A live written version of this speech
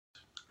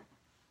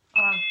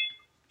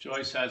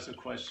Joyce has a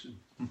question.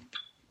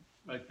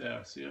 Right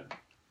there, see her?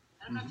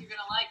 I don't know if you're going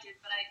to like it,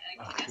 but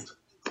I can ask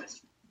a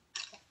question.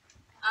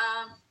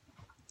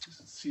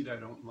 Seat I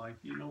don't like.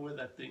 You know where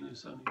that thing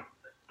is, honey?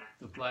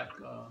 The black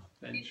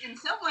bench. In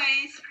some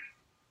ways,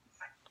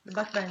 The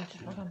back bench.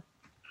 Okay.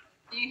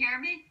 do you hear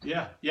me?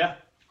 Yeah, yeah.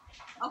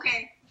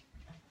 Okay.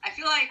 I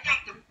feel like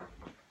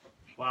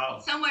Wow.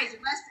 in some ways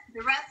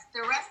the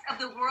rest of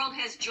the world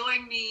has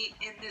joined me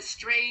in this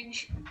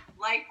strange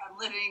life I'm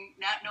living,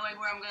 not knowing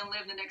where I'm going to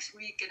live the next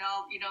week and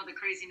all, the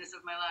craziness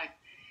of my life.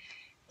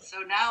 So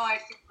now I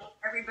feel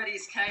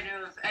everybody's kind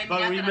of.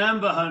 But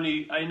remember,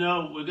 honey, I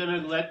know we're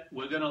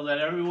gonna let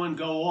everyone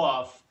go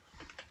off,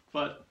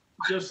 but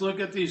just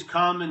look at these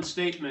common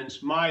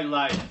statements. My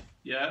life,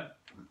 yeah.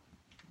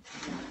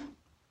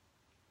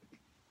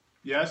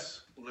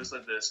 Yes. Well, looks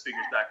like the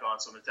speaker's back on,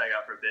 so I'm gonna tag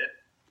out for a bit.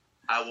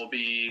 I will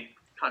be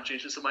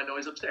conscientious of my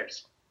noise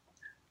upstairs.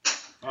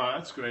 Oh,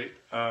 that's great.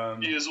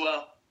 You as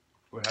well.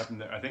 What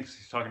happened there? I think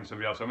he's talking to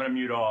somebody else. I'm going to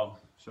mute all.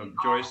 So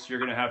Joyce, you're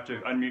going to have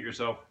to unmute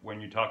yourself when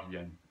you talk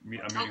again. I'm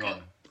muting all.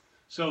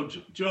 So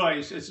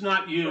Joyce, it's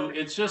not you.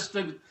 It's just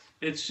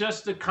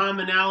the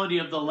commonality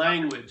of the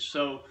language.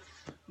 So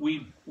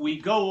we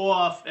go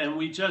off and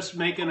we just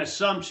make an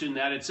assumption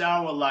that it's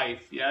our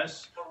life,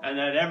 yes, and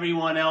that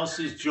everyone else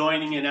is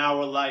joining in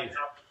our life.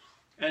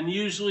 And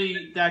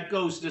usually that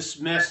goes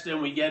dismissed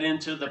and we get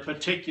into the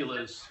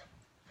particulars.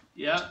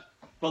 Yeah?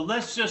 But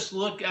let's just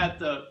look at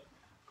the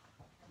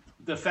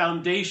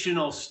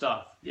foundational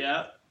stuff,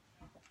 yeah?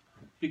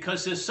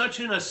 Because there's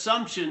such an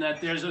assumption that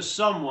there's a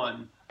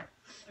someone,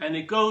 and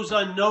it goes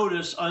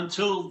unnoticed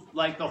until,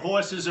 like, the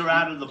horses are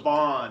out of the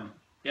barn,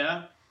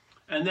 yeah?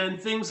 And then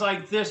things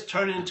like this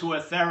turn into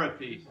a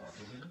therapy,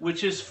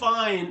 which is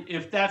fine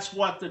if that's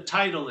what the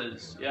title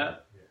is, yeah?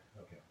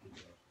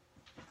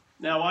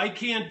 Now, I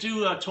can't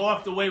do a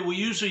talk the way we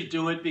usually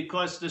do it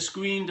because the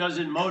screen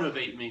doesn't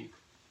motivate me.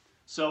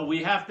 So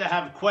we have to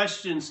have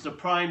questions to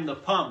prime the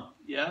pump,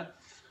 yeah?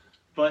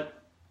 But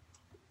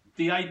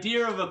the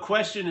idea of a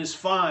question is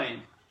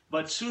fine,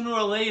 but sooner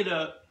or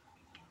later,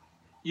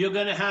 you're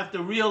going to have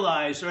to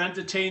realize or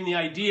entertain the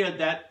idea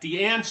that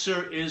the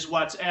answer is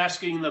what's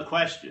asking the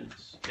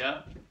questions,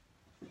 yeah?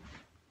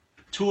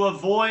 To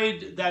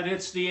avoid that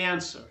it's the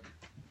answer.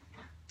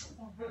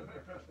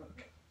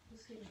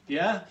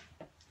 Yeah?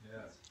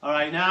 All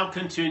right, now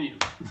continue.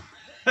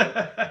 Do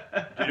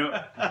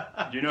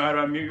you know how to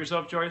unmute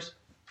yourself, Joyce?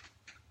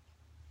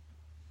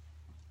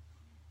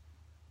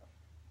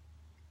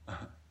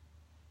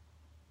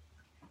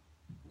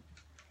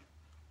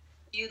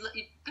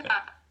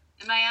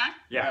 Am I on?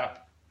 Yeah.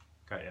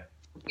 Okay, yeah.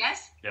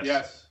 Yes?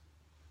 Yes.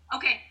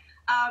 Okay.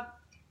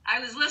 I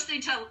was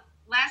listening to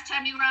last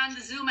time you were on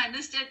the Zoom. I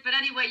missed it. But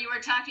anyway, you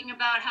were talking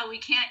about how we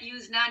can't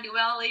use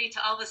non-duality to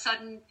all of a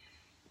sudden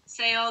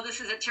say, oh, this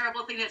is a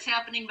terrible thing that's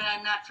happening, but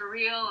I'm not for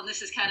real. And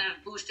this is kind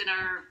of boosting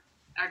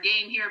our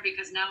game here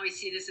because now we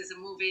see this as a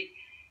movie.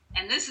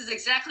 And this is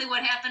exactly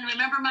what happened.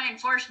 Remember my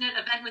unfortunate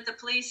event with the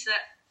police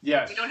that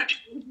Yes. we don't have to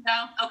do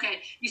now?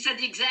 Okay. You said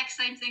the exact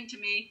same thing to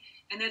me.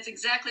 And that's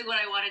exactly what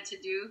I wanted to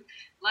do.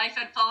 Life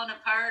had fallen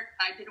apart.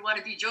 I didn't want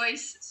to be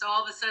Joyce. So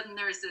all of a sudden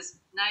there's this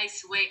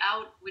nice way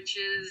out, which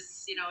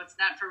is, it's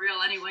not for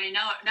real anyway.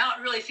 Now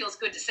it really feels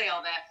good to say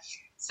all that.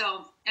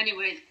 So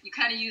anyway, you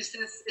kind of use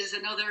this as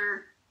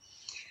another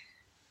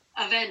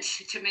event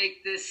to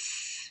make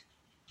this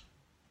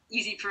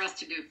easy for us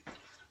to do.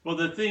 Well,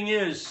 the thing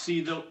is,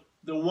 see, the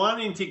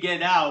wanting to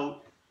get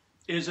out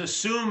is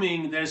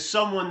assuming there's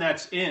someone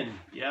that's in,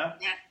 yeah?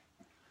 Yeah.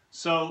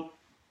 So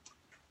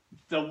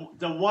the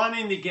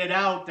wanting to get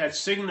out that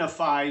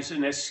signifies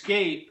an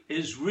escape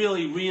is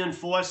really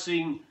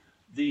reinforcing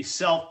the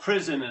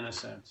self-prison in a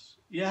sense.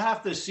 You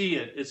have to see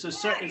it. It's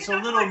a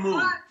little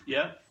move,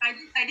 yeah?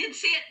 I did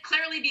see it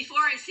clearly before.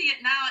 I see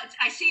it now.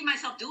 I see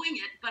myself doing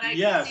it, but I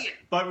Yes, didn't see it.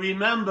 but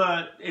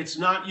remember, it's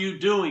not you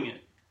doing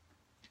it,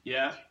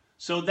 yeah?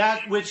 So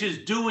that which is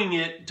doing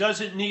it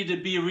doesn't need to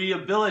be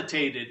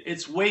rehabilitated.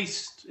 It's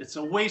waste. It's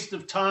a waste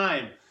of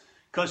time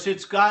because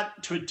it's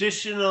got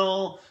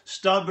traditional,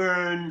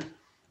 stubborn,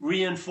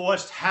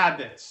 reinforced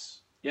habits,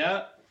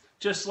 yeah?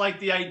 Just like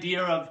the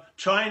idea of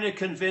trying to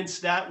convince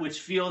that which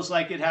feels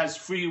like it has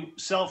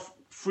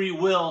free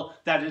will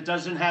that it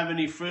doesn't have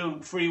any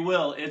free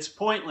will. It's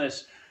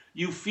pointless.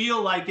 You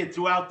feel like it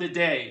throughout the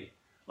day.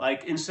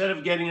 Like instead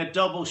of getting a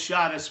double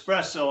shot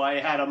espresso, I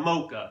had a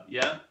mocha,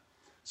 yeah?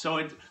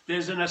 So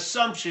there's an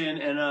assumption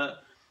and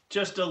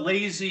just a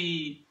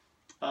lazy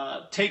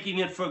taking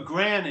it for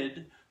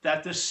granted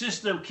that the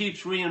system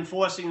keeps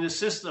reinforcing the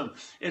system.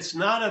 It's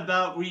not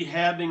about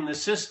rehabbing the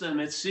system.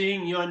 It's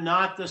seeing you're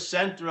not the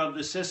center of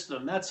the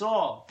system. That's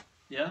all.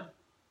 Yeah?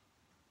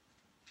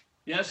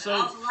 Yeah,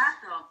 so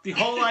the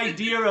whole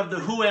idea of the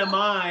who am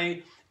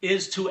I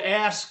is to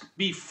ask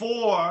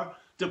before,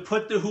 to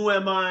put the who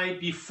am I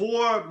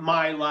before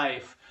my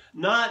life,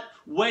 not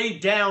way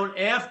down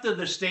after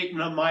the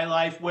statement of my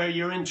life where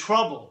you're in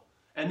trouble.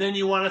 And then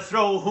you want to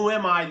throw who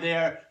am I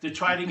there to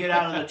try to get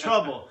out of the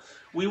trouble.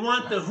 We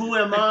want the who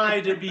am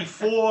I to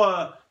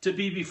before to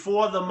be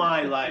before the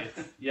my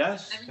life.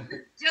 Yes? I mean,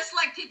 just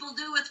like people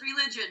do with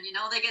religion, you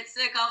know, they get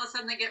sick, all of a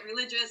sudden they get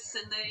religious,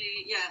 and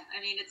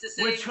I mean, it's the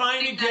same. We're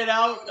trying to same get kind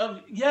out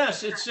of,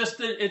 yes, it's just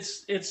that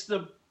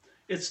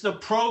it's the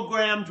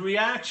programmed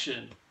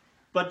reaction.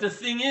 But the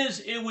thing is,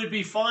 it would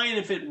be fine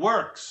if it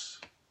works.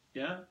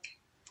 Yeah?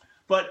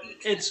 But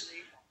it's,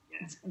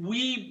 it's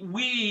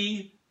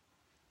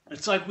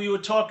like we were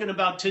talking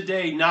about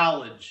today,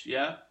 knowledge,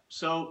 yeah?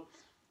 So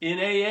in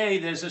AA,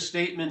 there's a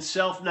statement,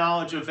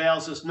 self-knowledge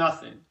avails us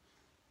nothing.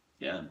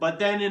 Yeah? But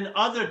then in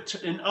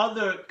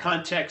other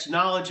contexts,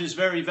 knowledge is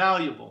very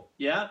valuable,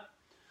 yeah?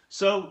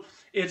 So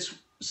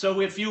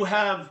if you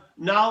have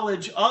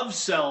knowledge of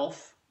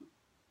self,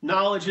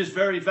 knowledge is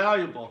very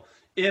valuable.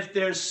 If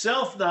there's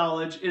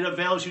self-knowledge, it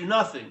avails you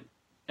nothing.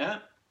 Yeah?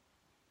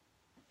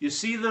 You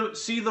see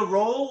the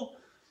role?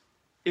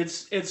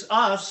 It's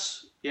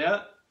us,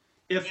 yeah?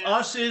 If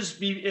us is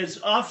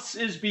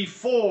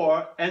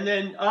before, and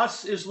then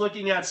us is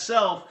looking at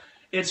self,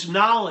 it's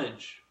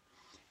knowledge.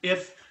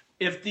 If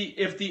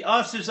the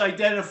us is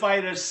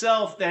identified as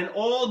self, then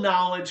all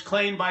knowledge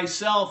claimed by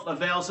self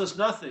avails us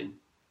nothing.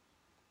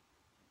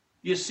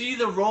 You see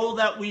the role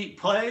that we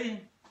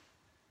play?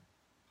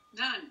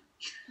 None.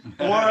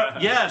 Or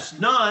yes,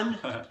 none,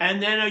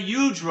 and then a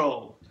huge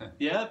role.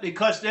 Yeah,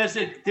 because there's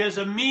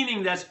a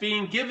meaning that's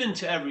being given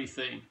to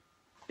everything.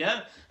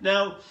 Yeah.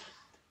 Now,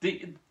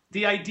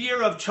 the idea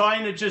of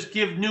trying to just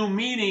give new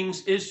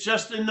meanings is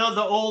just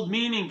another old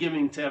meaning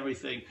giving to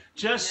everything.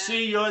 Just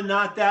see you're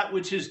not that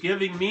which is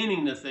giving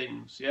meaning to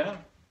things. Yeah.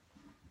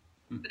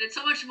 But it's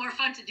so much more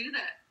fun to do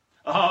that.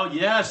 Oh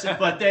yes,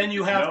 but then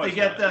you have No, to it's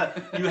get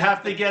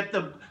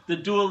not. the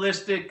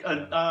dualistic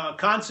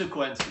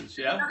consequences.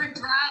 Yeah. Another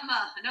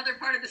drama, another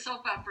part of the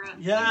soap opera.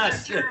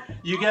 Yes, Another term.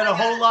 you Oh get my a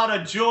whole God. lot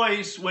of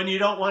Joyce when you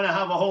don't want to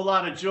have a whole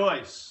lot of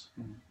Joyce.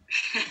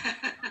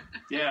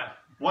 Yeah.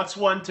 What's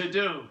one to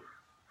do?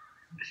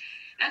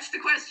 That's the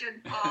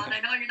question, Paul, and I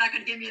know you're not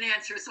going to give me an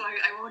answer, so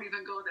I won't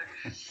even go there.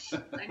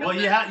 I know Well,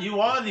 that- you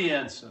are the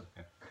answer.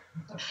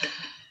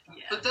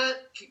 yeah. But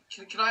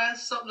can I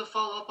ask something to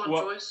follow up on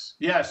Well- Joyce?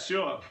 Yes,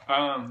 sure.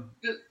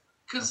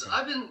 Because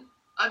I've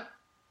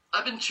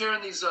been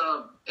chairing these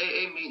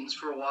AA meetings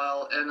for a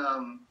while, and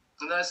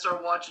then I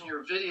started watching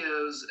your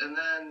videos, and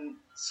then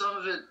some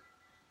of it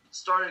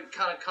started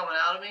kind of coming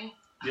out of me,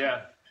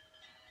 Yeah.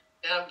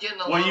 and I'm getting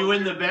a Were lot you of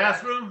in the feedback.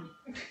 bathroom?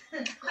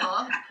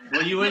 Huh?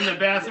 Were you in the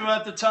bathroom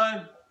at the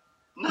time?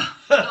 No,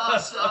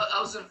 I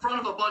was in front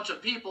of a bunch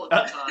of people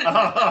at the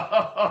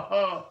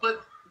time.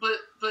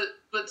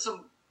 But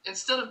some,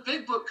 instead of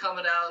Big Book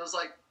coming out, it was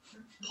like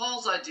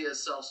Paul's idea of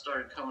self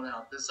started coming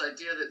out. This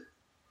idea that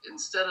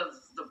instead of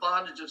the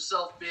bondage of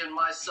self being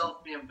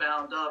myself being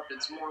bound up,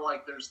 it's more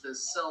like there's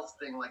this self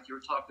thing, like you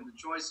were talking to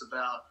Joyce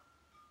about.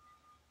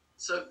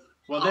 So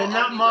Well, they're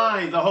not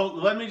mine.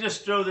 Let me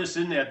just throw this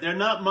in there. They're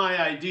not my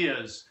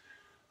ideas.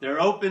 They're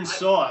open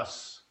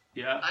source.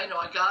 Yeah. I know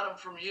I got them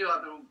from you.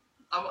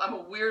 I'm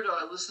a weirdo.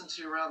 I listen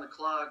to you around the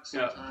clock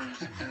sometimes.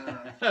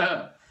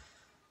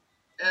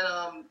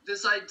 And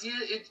this idea,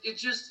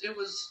 it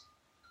was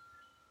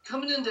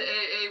coming into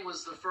AA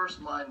was the first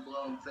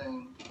mind-blowing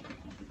thing.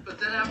 But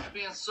then after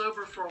being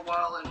sober for a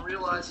while and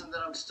realizing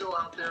that I'm still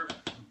out there,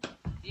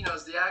 you know,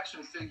 as the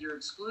action figure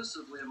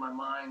exclusively in my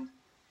mind,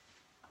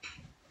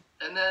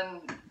 and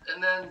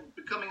then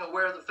becoming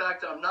aware of the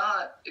fact that I'm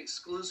not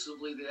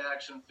exclusively the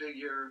action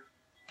figure,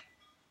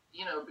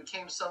 you know,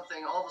 became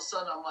something. All of a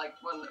sudden, I'm like,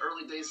 when the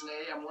early days in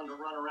AA, I'm wanting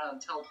to run around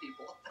and tell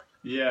people.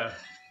 Yeah.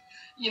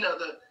 You know,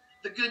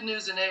 the good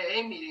news in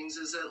AA meetings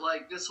is that,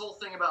 like, this whole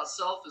thing about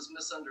self is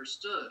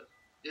misunderstood.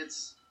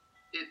 It's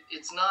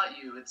not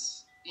you.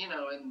 It's, you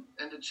know,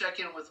 and to check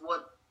in with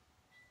what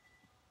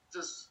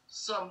this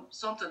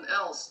something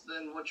else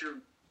than what you're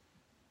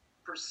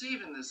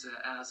perceiving this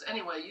as.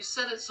 Anyway, you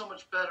said it so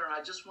much better, and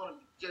I just want to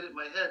get it in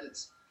my head.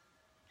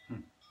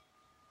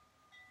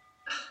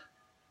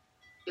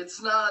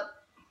 It's not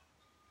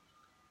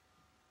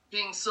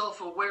being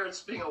self-aware,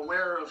 it's being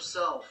aware of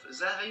self. Is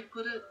that how you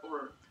put it?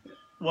 Or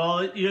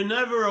Well, you're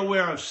never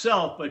aware of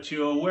self, but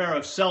you're aware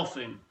of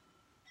selfing.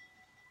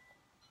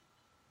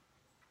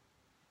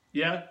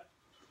 Yeah?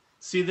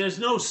 See, there's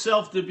no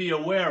self to be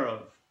aware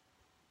of.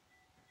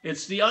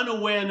 It's the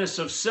unawareness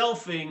of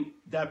selfing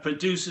that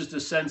produces the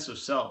sense of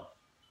self.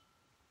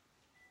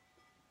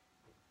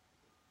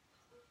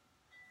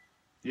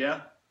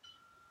 Yeah?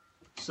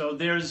 So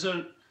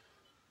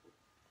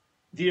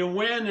the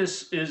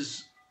awareness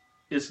is,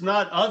 it's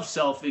not of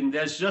selfing,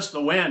 there's just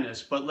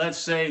awareness. But let's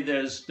say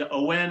there's the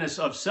awareness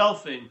of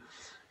selfing.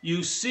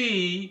 You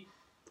see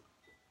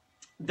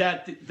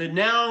that the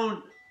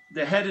noun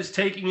the head is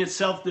taking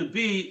itself to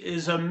be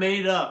is a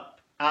made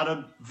up out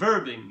of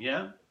verbing,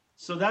 yeah?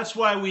 So that's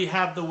why we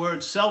have the word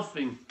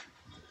selfing.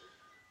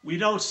 We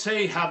don't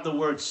say have the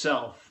word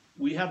self.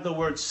 We have the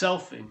word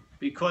selfing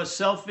because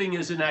selfing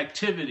is an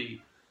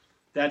activity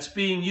that's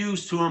being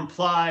used to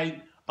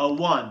imply a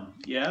one,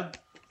 yeah?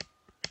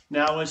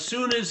 Now, as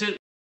soon as it,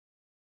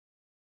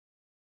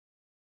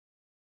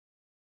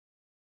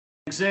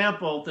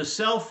 example, the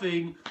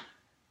selfing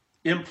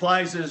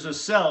implies there's a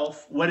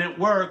self. When it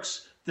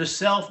works, the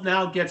self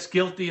now gets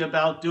guilty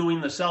about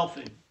doing the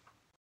selfing.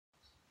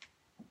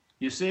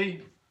 You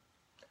see?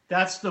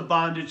 That's the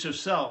bondage of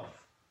self.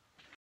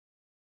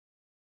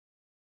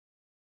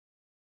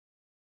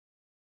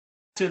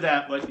 To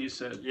that, what you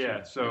said.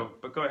 Yeah. So,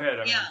 but go ahead.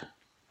 I mean, Yeah.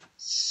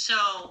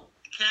 So,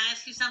 can I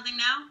ask you something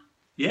now?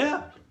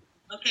 Yeah.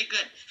 Okay,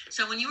 good.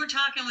 So when you were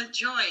talking with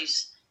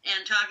Joyce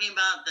and talking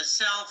about the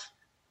self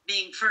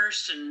being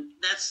first and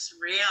that's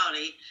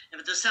reality,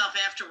 if the self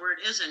afterward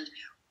isn't,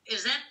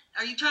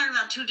 are you talking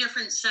about two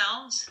different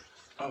selves?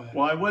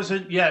 Well, I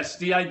wasn't, yes,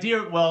 the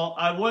idea, well,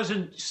 I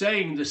wasn't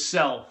saying the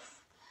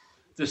self.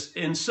 This,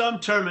 in some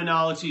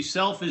terminology,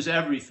 self is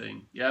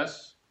everything,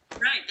 yes?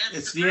 Right, that's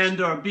It's the the first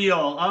end or be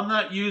all. I'm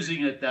not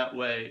using it that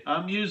way.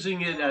 I'm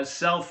using it as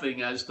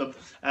selfing,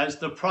 as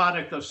the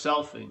product of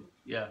selfing,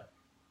 yeah.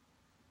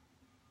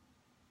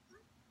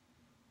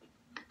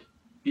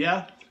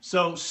 Yeah?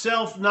 So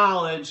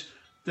self-knowledge,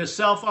 the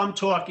self I'm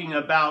talking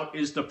about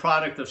is the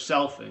product of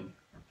selfing.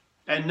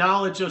 And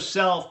knowledge of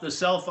self, the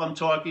self I'm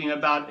talking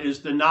about is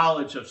the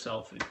knowledge of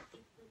selfing.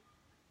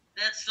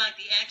 That's like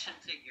the action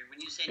figure when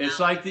you say It's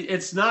knowledge. like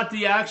it's not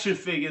the action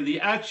figure. The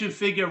action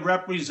figure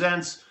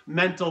represents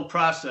mental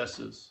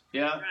processes.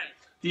 Yeah? Right,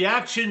 The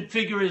action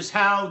figure is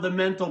how the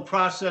mental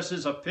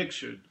processes are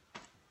pictured.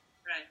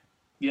 right.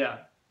 Yeah.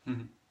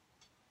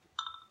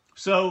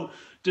 So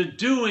the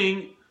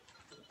doing,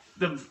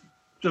 the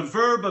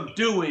verb of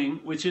doing,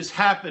 which is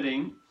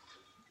happening,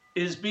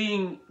 is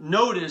being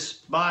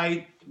noticed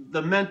by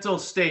the mental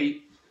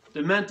state.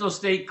 The mental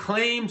state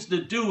claims the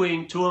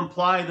doing to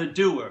imply the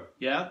doer.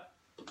 Yeah?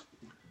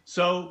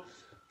 So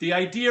the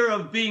idea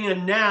of being a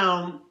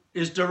noun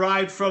is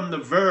derived from the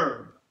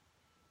verb.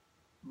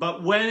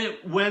 But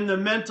when the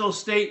mental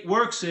state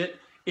works it,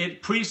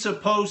 it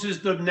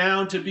presupposes the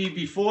noun to be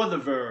before the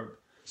verb.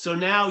 So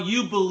now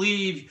you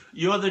believe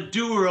you're the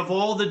doer of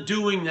all the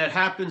doing that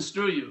happens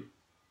through you.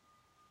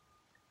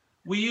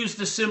 We use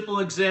the simple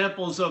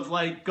examples of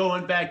like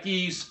going back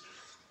east,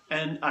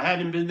 and I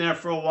hadn't been there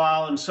for a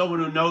while, and someone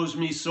who knows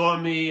me saw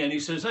me, and he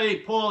says, "Hey,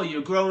 Paul,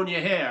 you're growing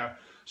your hair."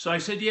 So I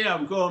said, "Yeah,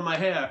 I'm growing my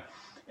hair."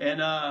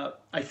 And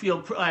I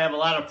feel I have a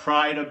lot of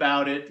pride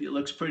about it. It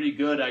looks pretty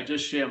good. I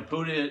just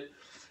shampooed it.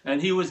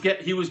 And he was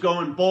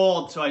going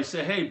bald, so I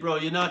said, "Hey, bro,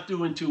 you're not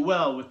doing too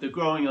well with the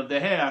growing of the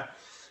hair."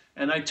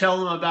 And I tell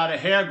him about a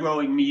hair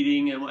growing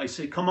meeting, and I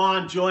say, "Come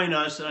on, join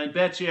us, and I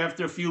bet you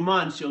after a few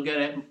months you'll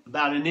get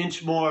about an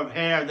inch more of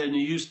hair than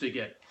you used to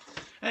get."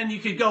 And you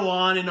could go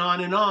on and on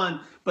and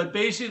on, but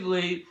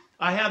basically,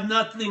 I have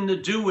nothing to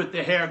do with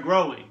the hair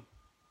growing,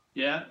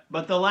 yeah?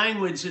 But the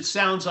language, it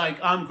sounds like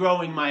I'm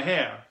growing my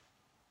hair,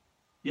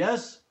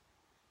 yes?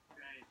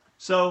 Right.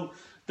 So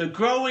the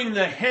growing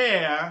the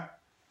hair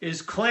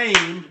is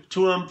claimed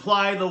to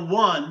imply the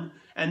one,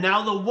 and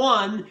now the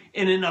one,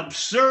 in an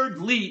absurd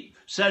leap,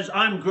 says,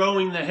 "I'm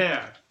growing the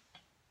hair."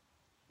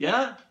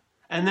 Yeah?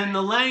 And then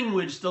the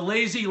language, the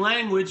lazy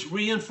language,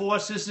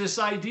 reinforces this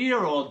idea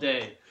all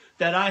day,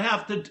 that I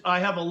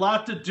have a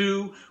lot to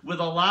do with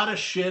a lot of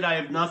shit I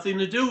have nothing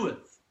to do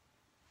with.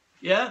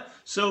 Yeah?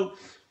 So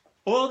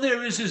all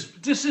there is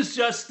this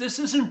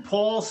isn't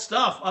Paul's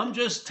stuff. I'm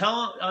just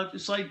telling,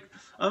 it's like,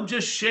 I'm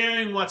just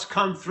sharing what's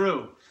come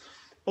through.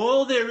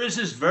 All there is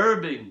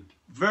verbing,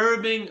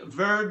 verbing,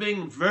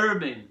 verbing,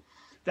 verbing.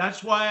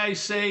 That's why I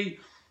say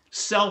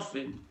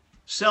selfing.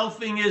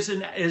 Selfing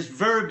is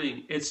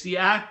verbing. It's the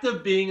act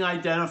of being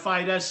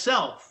identified as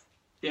self.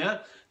 Yeah?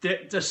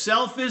 The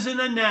self isn't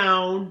a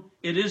noun.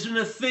 It isn't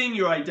a thing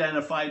you're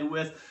identified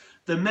with.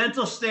 The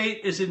mental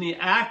state is in the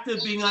act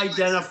of being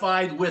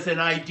identified with an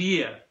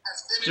idea.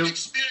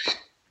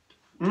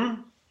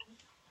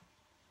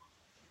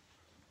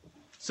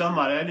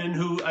 Somebody.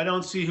 I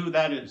don't see who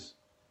that is.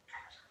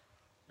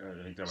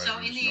 I think that So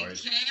might in be the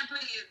noise. example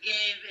you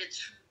gave,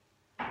 it's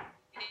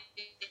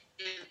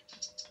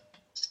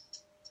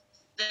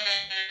that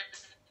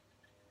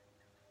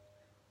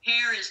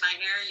hair is my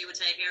hair. You would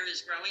say hair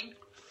is growing.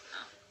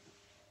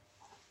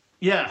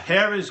 Yeah,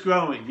 hair is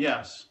growing,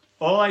 yes.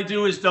 All I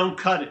do is don't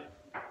cut it.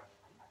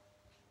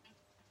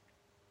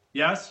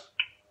 Yes?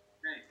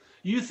 Right.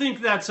 You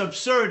think that's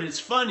absurd, it's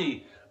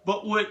funny,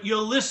 but you're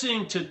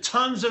listening to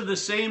tons of the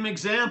same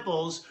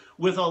examples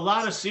with a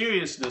lot of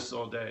seriousness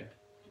all day.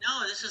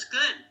 No, this is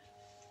good.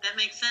 That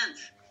makes sense.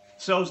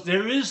 So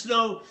there is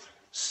no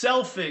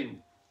selfing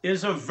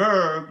is a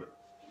verb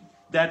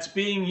that's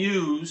being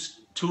used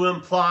to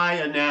imply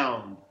a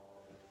noun.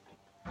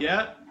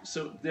 Yeah?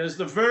 So there's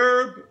the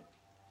verb,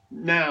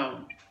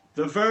 noun.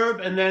 The verb,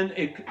 and then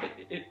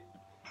it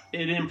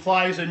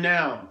implies a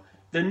noun.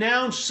 The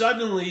noun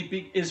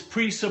suddenly is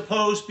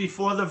presupposed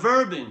before the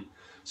verbing.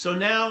 So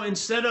now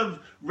instead of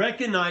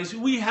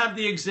recognizing, we have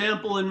the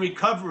example in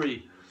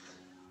recovery.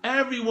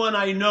 Everyone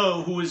I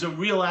know who is a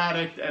real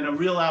addict and a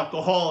real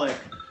alcoholic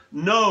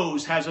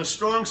has a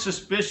strong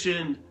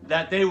suspicion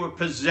that they were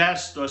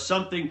possessed or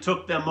something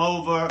took them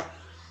over,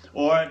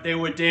 or they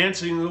were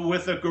dancing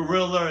with a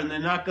gorilla and they're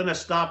not going to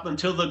stop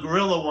until the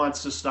gorilla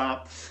wants to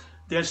stop.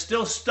 They're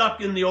still stuck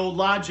in the old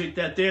logic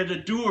that they're the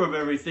doer of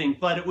everything,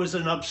 but it was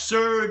an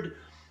absurd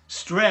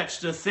stretch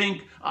to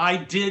think I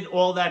did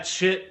all that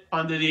shit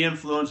under the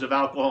influence of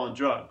alcohol and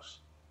drugs.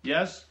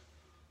 Yes?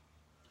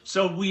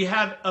 So we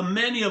have,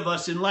 many of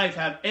us in life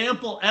have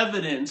ample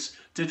evidence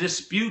to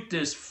dispute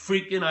this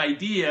freaking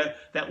idea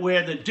that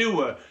we're the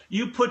doer.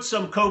 You put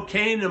some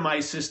cocaine in my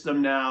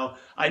system now,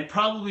 I'd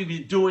probably be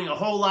doing a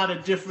whole lot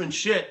of different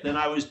shit than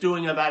I was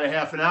doing about a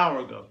half an hour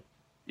ago.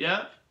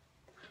 Yeah?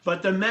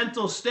 But the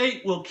mental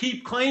state will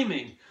keep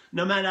claiming.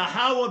 No matter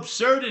how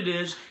absurd it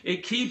is,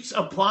 it keeps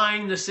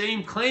applying the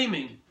same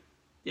claiming.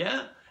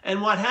 Yeah? And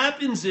what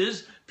happens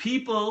is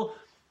people,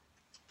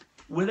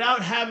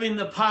 without having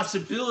the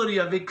possibility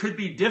of it could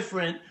be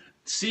different,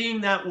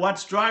 seeing that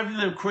what's driving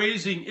them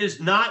crazy is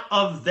not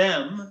of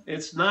them,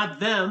 it's not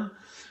them,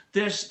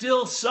 they're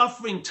still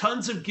suffering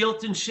tons of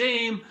guilt and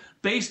shame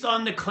based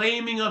on the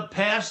claiming of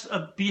past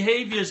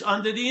behaviors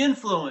under the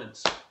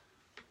influence.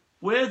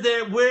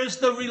 Where's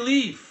the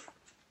relief?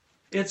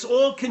 It's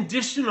all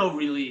conditional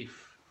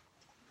relief.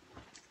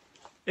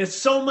 It's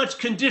so much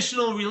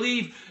conditional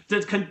relief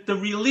that the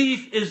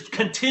relief is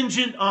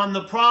contingent on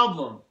the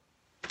problem.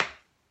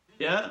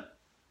 Yeah?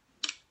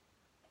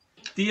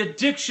 The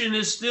addiction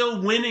is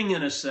still winning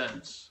in a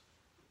sense.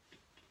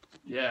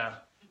 Yeah.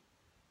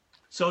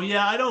 So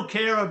yeah, I don't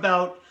care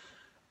about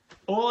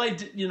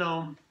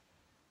I'm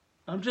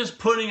just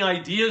putting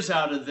ideas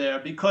out of there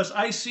because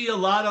I see a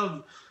lot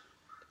of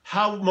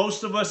how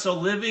most of us are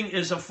living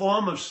is a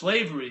form of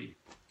slavery.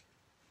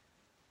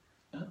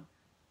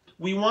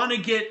 We want to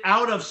get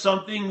out of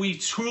something we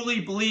truly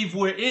believe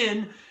we're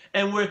in,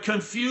 and we're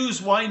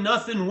confused why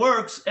nothing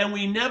works, and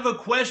we never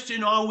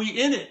question, are we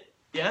in it?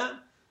 Yeah?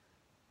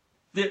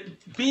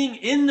 Being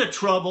in the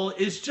trouble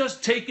is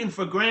just taken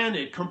for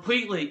granted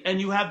completely, and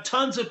you have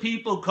tons of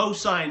people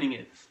co-signing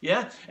it.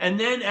 Yeah? And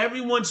then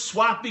everyone's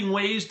swapping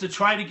ways to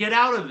try to get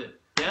out of it.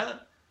 Yeah?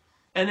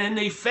 And then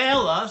they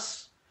fail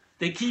us.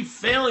 They keep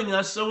failing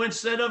us, so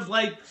instead of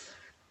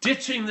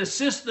ditching the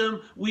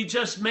system, we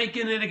just make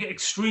it an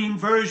extreme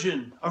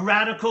version, a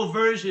radical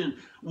version.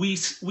 We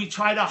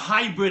try to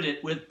hybrid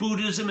it with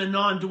Buddhism and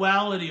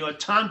non-duality or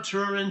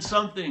Tantra and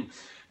something,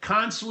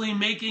 constantly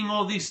making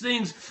all these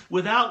things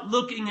without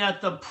looking at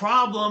the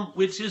problem,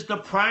 which is the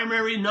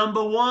primary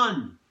number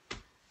one.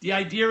 The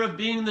idea of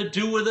being the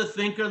doer, the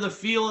thinker, the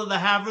feeler, the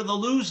haver, the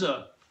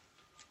loser.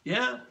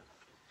 Yeah?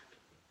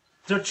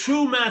 The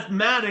true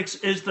mathematics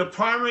is the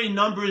primary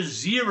number is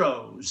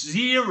 0,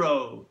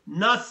 0,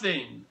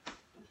 nothing.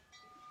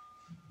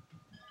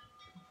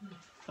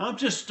 I'm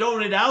just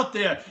throwing it out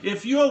there.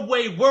 If your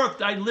way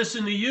worked, I'd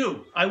listen to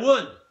you. I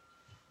would.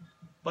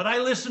 But I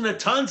listen to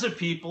tons of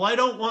people. I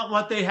don't want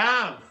what they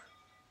have.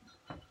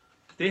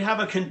 They have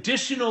a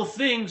conditional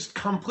things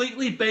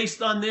completely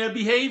based on their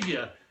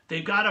behavior.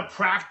 They've got to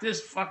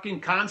practice fucking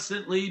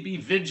constantly, be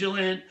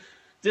vigilant,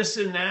 this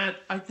and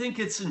that. I think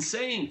it's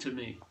insane to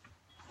me.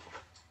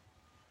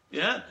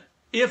 Yeah?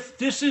 If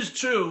this is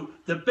true,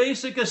 the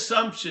basic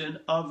assumption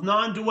of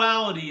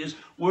non-duality is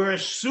we're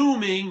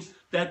assuming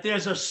that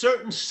there's a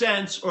certain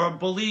sense or a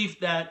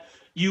belief that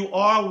you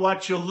are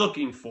what you're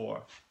looking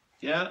for.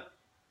 Yeah?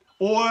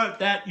 Or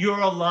that you're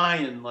a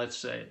lion, let's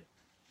say.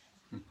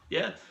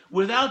 Yeah?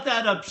 Without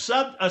that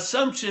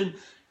assumption,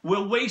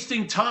 we're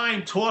wasting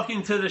time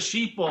talking to the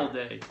sheep all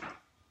day.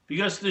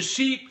 Because the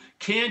sheep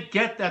can't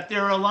get that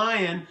they're a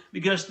lion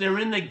because they're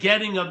in the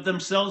getting of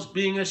themselves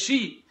being a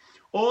sheep.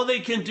 All they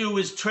can do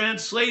is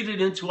translate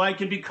it into I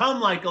can become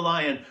like a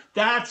lion.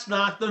 That's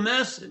not the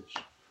message.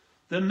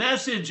 The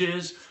message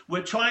is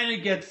we're trying to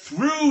get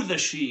through the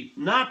sheep,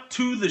 not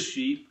to the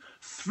sheep,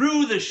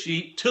 through the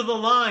sheep to the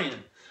lion.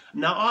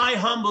 Now I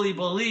humbly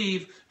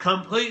believe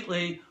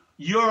completely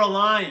you're a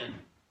lion.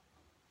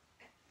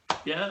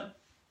 Yeah?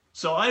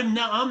 So I'm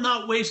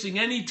not wasting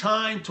any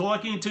time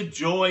talking to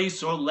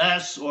Joyce or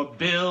Les or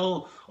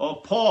Bill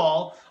or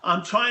Paul.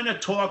 I'm trying to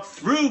talk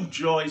through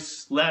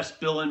Joyce, Les,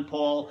 Bill, and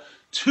Paul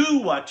to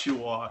what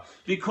you are.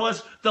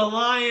 Because the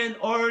lion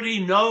already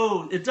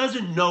knows. It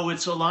doesn't know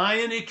it's a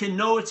lion. It can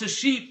know it's a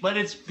sheep, but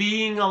it's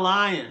being a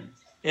lion.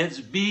 It's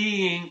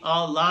being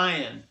a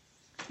lion.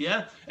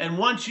 Yeah? And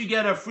once you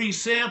get a free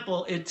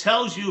sample, it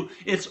tells you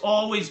it's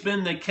always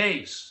been the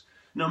case.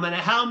 No matter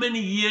how many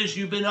years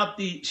you've been up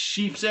the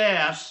sheep's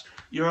ass,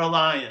 you're a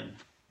lion.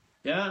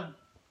 Yeah?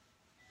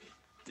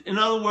 In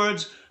other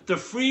words, the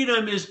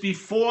freedom is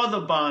before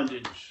the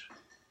bondage.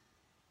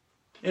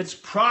 It's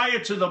prior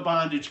to the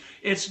bondage.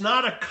 It's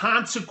not a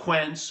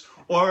consequence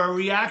or a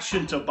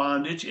reaction to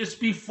bondage. It's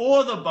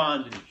before the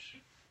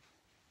bondage.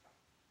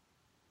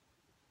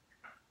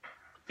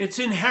 It's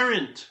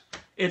inherent.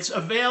 It's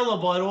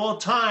available at all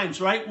times,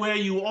 right where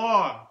you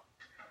are.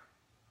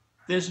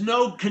 There's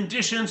no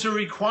conditions or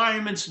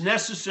requirements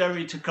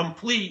necessary to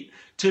complete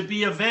to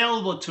be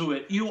available to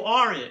it. You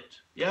are it.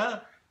 Yeah?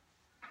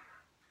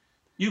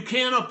 You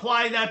can't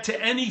apply that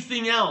to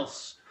anything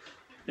else.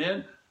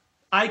 Yeah?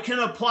 I can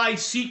apply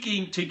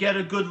seeking to get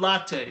a good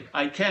latte.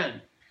 I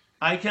can.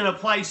 I can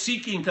apply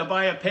seeking to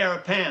buy a pair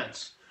of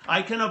pants.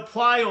 I can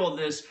apply all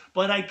this,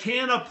 but I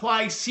can't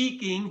apply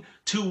seeking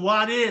to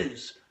what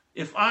is.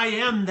 If I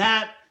am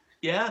that,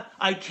 yeah,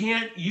 I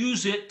can't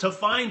use it to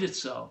find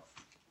itself.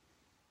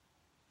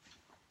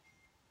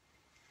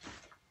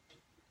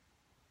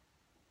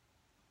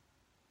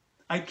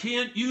 I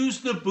can't use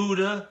the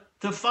Buddha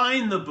to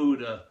find the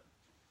Buddha.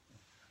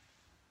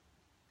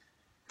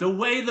 The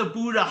way the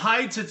Buddha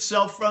hides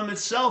itself from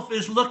itself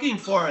is looking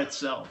for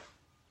itself.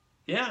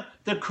 Yeah,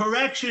 the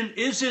correction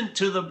isn't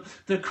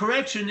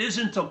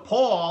to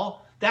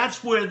Paul.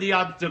 That's where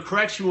the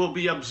correction will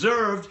be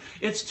observed.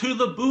 It's to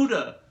the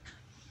Buddha.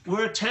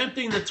 We're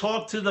attempting to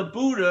talk to the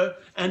Buddha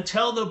and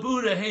tell the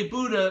Buddha, hey,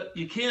 Buddha,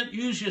 you can't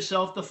use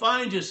yourself to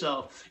find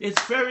yourself.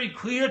 It's very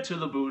clear to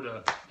the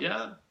Buddha.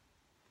 Yeah,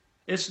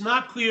 it's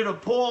not clear to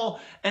Paul,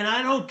 and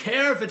I don't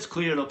care if it's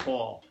clear to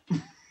Paul.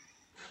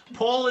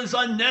 Paul is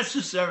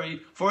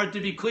unnecessary for it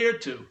to be clear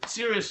to.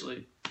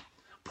 Seriously.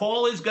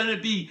 Paul is going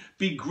to be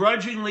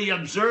begrudgingly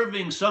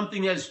observing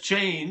something has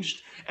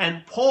changed,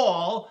 and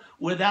Paul,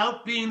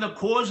 without being the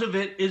cause of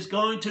it, is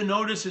going to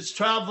notice it's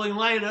traveling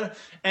lighter,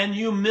 and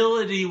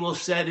humility will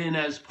set in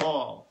as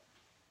Paul.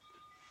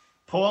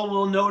 Paul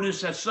will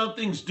notice that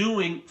something's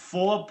doing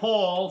for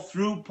Paul,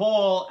 through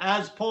Paul,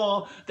 as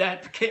Paul,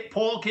 that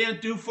Paul can't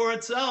do for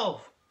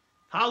itself.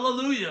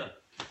 Hallelujah.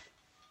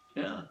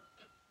 Yeah.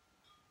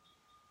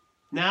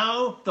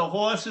 Now the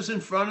horse is in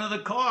front of the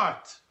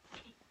cart.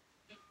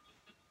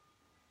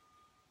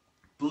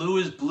 Blue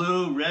is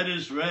blue, red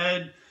is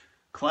red,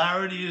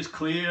 clarity is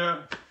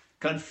clear,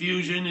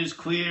 confusion is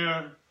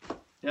clear.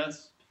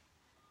 Yes?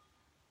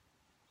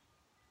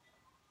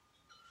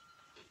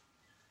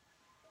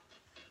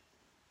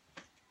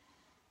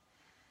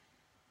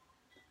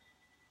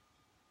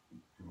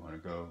 You want to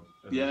go?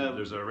 Yeah.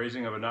 There's a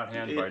raising of a not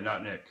hand by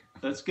not Nick.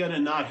 Let's get a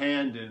not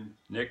hand in.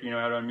 Nick, you know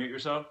how to unmute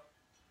yourself?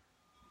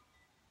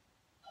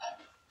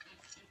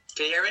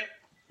 Can you hear me?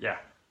 Yeah.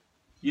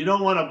 You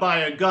don't want to buy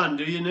a gun,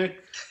 do you,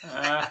 Nick?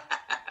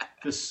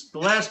 The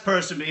last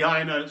person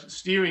behind a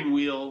steering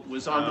wheel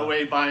was on the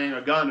way buying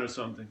a gun or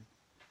something.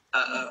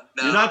 No.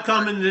 You're not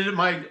coming to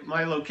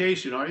my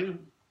location, are you?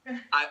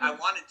 I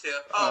wanted to.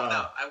 Oh,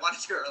 no. I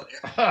wanted to earlier.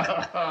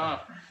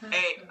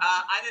 Hey,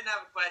 I didn't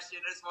have a question.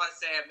 I just want to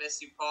say I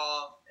miss you,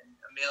 Paul, and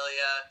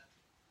Amelia,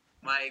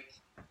 Mike,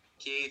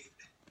 Keith.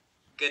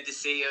 Good to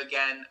see you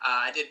again.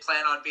 I did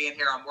plan on being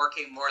here. I'm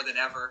working more than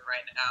ever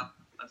right now,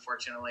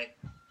 unfortunately.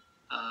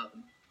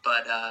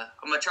 But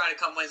I'm going to try to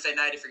come Wednesday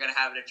night if you're going to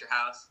have it at your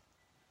house.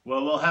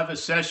 Well, we'll have a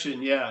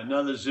session, yeah,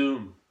 another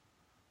Zoom.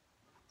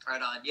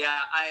 Right on. Yeah,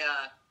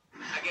 I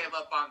gave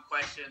up on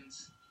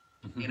questions,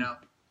 you know,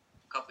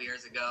 a couple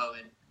years ago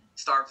and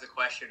starved the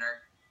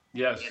questioner.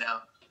 Yes. You know.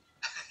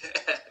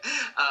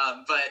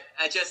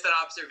 But just an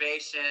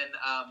observation,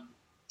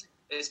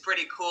 it's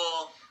pretty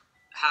cool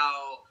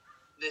how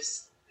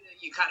this,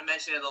 you kind of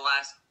mentioned in the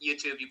last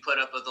YouTube you put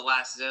up of the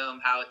last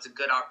Zoom, how it's a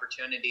good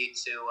opportunity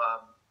to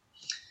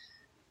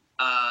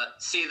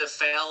see the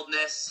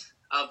failedness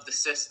of the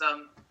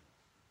system.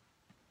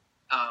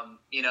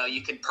 You know,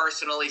 you can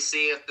personally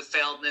see the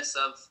failedness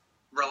of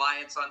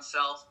reliance on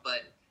self,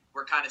 but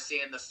we're kind of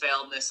seeing the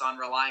failedness on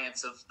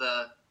reliance of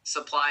the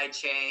supply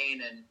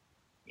chain and,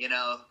 you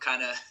know,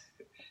 kind of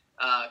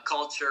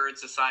culture and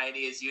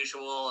society as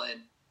usual.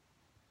 And,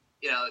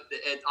 you know,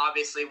 it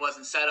obviously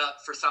wasn't set up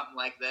for something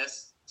like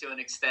this to an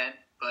extent,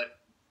 but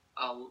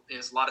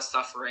there's a lot of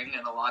suffering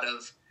and a lot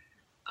of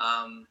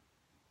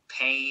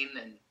pain,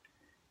 and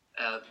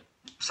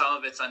some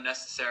of it's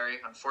unnecessary,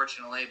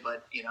 unfortunately,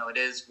 but, you know, it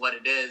is what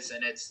it is.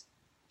 And it's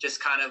just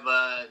kind of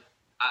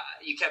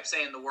you kept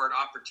saying the word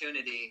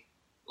opportunity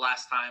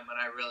last time, and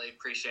I really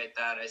appreciate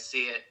that. I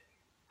see it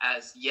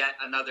as yet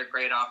another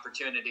great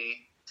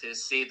opportunity to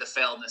see the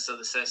failedness of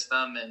the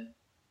system and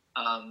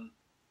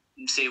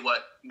see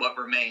what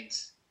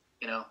remains,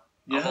 you know.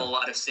 Yeah. A whole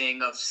lot of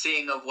seeing of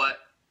what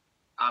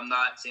I'm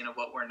not, seeing of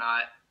what we're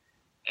not,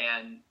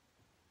 and,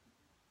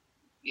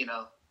 you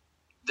know,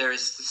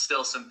 there's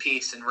still some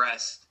peace and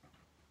rest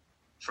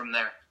from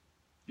there.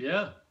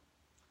 Yeah.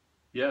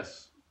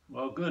 Yes.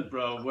 Well, good,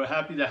 bro. We're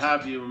happy to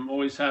have you. I'm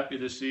always happy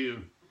to see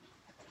you.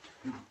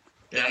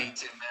 Yeah, you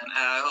too, man.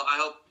 I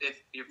hope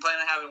if you're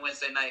planning on having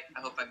Wednesday night,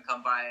 I hope I can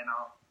come by and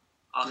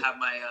I'll have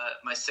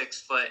my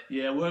 6 foot.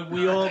 Yeah,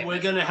 we're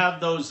gonna have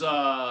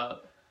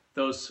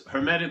those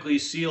hermetically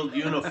sealed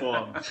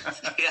uniforms.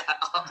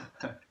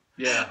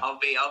 Yeah, Yeah. I'll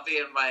be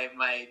in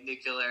my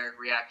nuclear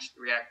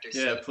reactor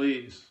suit. Yeah,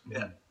 please.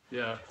 Yeah.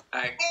 Yeah.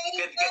 All right.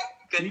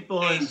 Good. People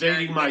are Hey,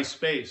 invading Sharon. my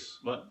space.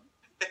 What?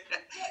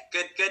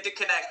 Good to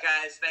connect,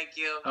 guys. Thank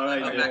you. All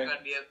right, I'm Jay. back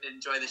on mute.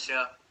 Enjoy the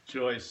show.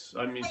 Joyce.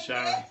 I mean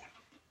Sharon.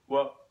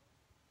 Well,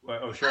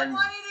 Sharon.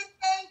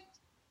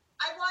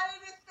 I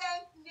wanted to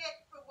thank Nick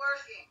for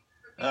working,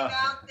 for being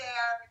out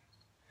there,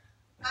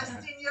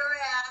 busting your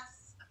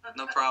ass.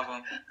 No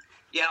problem.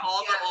 Yeah,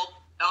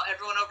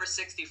 everyone over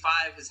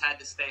 65 has had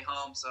to stay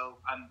home, so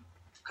I'm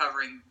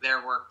covering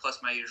their work plus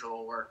my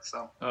usual work.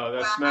 So Oh,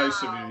 that's Wow.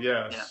 nice of you.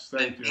 Yes. yeah,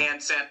 Thank and you.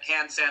 hand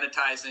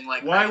sanitizing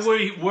like Why crazy.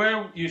 were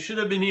you, you should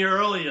have been here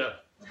earlier.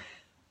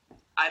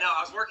 I know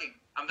I was working.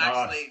 I'm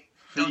actually.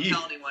 Don't you.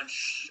 tell anyone.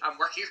 Shh. I'm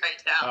working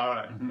right now. All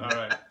right.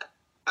 All right.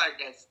 All right,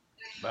 guys.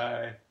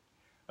 Bye.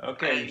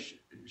 Okay. Bye.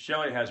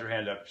 Shelley has her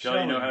hand up.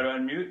 Shelley, you know how to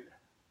unmute?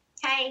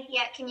 Hi,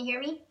 yeah, can you hear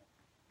me?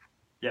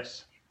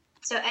 Yes.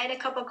 So I had a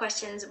couple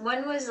questions.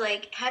 One was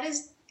like,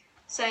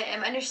 so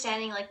I'm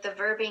understanding like the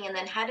verbing, and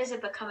then how does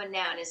it become a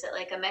noun? Is it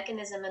like a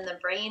mechanism in the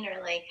brain,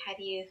 or like how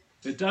do you,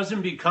 It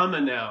doesn't become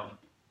a noun.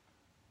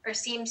 or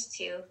seems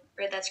to,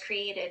 or that's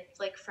created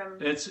like from,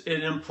 It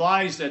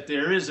implies that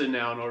there is a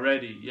noun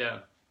already, yeah.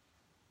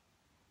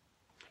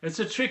 It's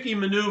a tricky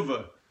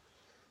maneuver.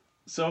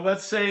 So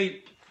let's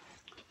say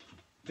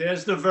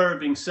there's the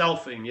verbing,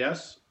 selfing,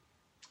 yes?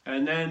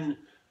 And then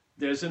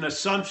there's an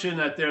assumption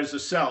that there's a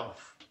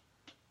self.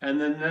 And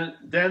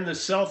then the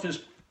self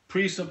is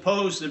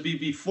presupposed to be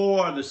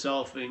before the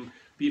selfing,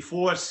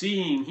 before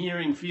seeing,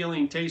 hearing,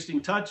 feeling,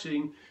 tasting,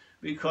 touching,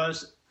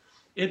 because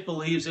it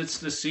believes it's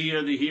the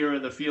seer, the hearer,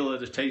 the feeler,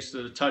 the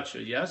taster, the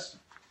toucher, yes?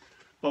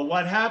 But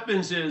what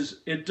happens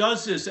is it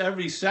does this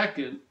every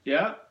second,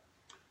 yeah?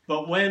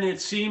 But when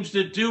it seems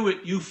to do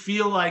it, you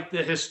feel like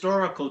the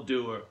historical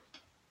doer.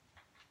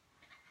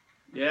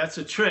 Yeah, it's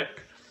a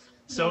trick.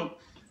 So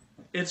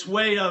its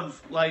way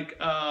of like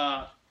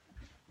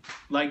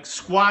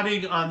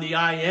squatting on the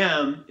I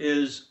am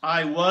is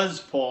I was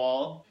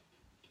Paul,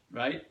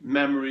 right?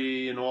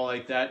 Memory and all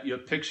like that. You're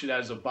pictured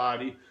as a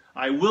body.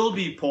 I will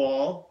be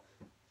Paul,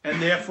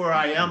 and therefore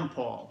I am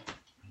Paul.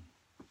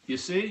 You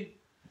see?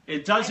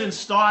 It doesn't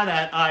start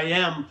at I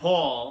am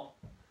Paul.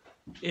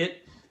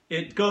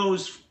 It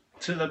goes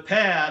to the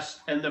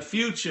past and the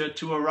future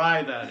to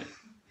arrive at it.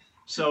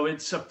 So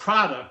it's a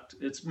product.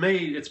 It's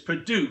made, it's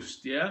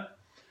produced, yeah?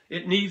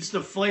 It needs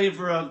the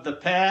flavor of the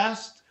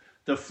past,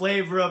 the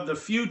flavor of the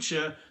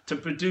future to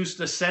produce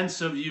the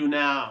sense of you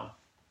now.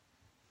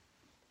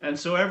 And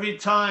so every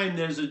time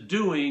there's a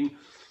doing,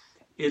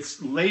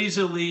 it's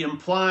lazily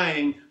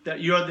implying that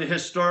you're the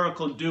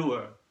historical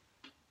doer.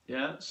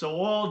 Yeah? So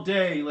all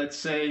day, let's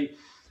say,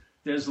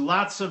 there's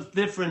lots of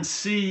different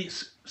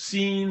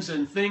scenes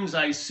and things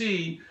I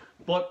see,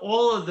 but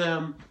all of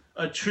them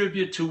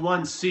attribute to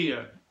one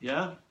seer.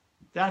 Yeah?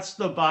 That's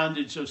the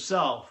bondage of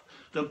self.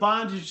 The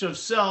bondage of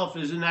self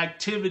is an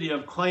activity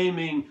of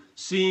claiming,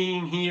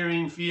 seeing,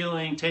 hearing,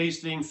 feeling,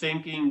 tasting,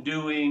 thinking,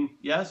 doing.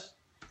 Yes?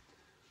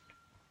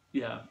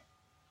 Yeah.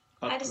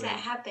 how does that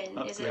happen?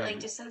 Is it like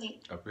Upgrade. just something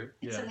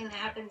Yeah. something that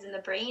happens in the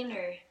brain,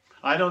 or?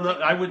 I don't know.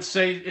 I would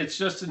say it's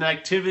just an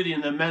activity in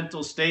the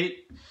mental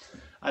state.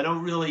 I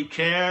don't really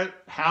care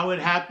how it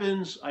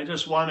happens. I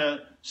just want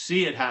to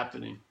see it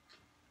happening.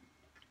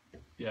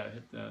 Yeah,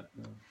 hit that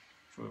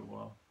for a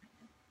while.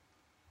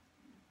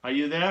 Are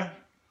you there?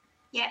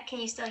 Yeah, can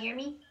you still hear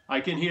me?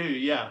 I can hear you,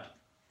 yeah.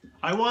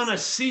 I want to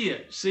see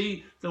it.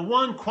 See, the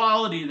one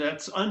quality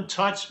that's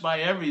untouched by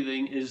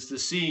everything is the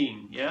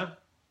seeing, yeah?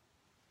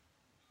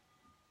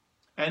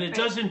 And it Right.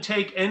 doesn't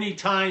take any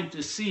time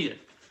to see it.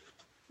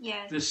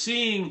 Yeah. The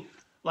seeing,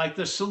 like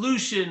the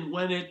solution,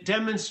 when it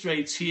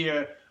demonstrates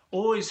here,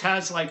 always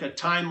has like a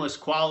timeless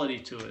quality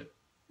to it.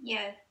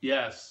 Yeah.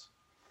 Yes.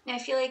 And I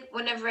feel like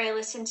whenever I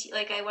listen to,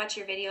 like, I watch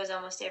your videos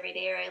almost every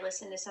day, or I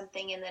listen to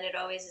something, and then it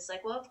always is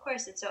like, well, of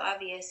course, it's so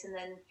obvious, and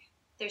then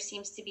there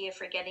seems to be a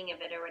forgetting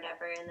of it or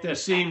whatever. And then There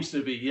it's back. seems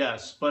to be,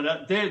 yes.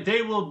 But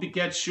they will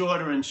get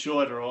shorter and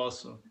shorter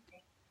also.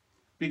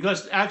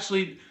 Because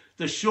actually,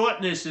 the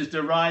shortness is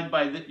derived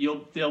by,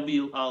 there'll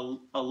be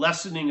a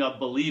lessening of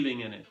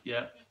believing in it,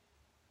 yeah?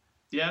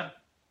 Yeah?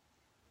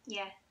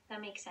 Yeah, that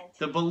makes sense.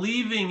 The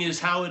believing is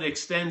how it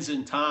extends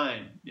in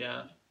time,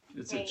 yeah?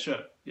 It's a Right.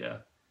 trip, yeah.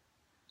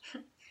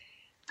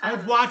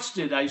 I've watched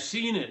it, I've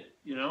seen it,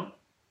 you know?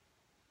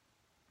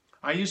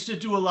 I used to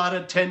do a lot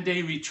of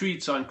 10-day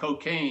retreats on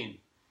cocaine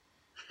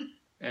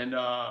and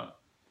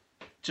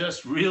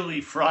just really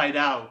fried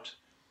out.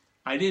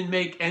 I didn't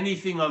make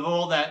anything of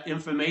all that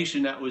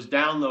information that was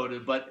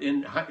downloaded, but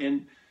in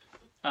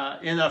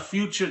a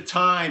future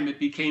time, it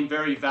became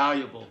very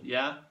valuable,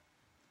 yeah?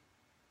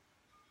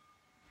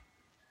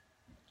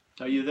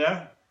 Are you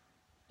there?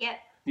 Yeah.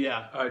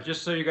 Yeah,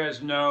 Just so you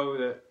guys know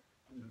that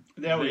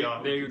there we they,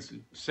 are. They We can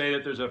see. say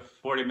that there's a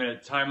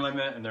 40-minute time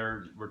limit, and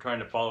we're trying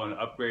to follow an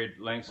upgrade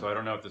link. So I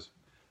don't know if this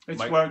It's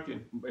might-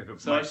 working. if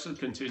it So I might, should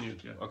continue,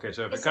 yeah. okay.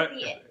 So if This it will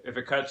be it. if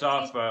it cuts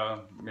off,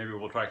 maybe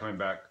we'll try coming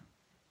back.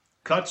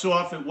 Cuts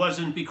off, it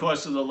wasn't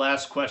because of the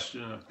last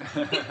questioner.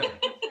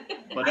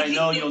 But I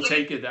know you'll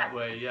take it that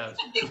way, yes.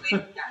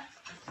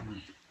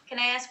 Can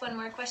I ask one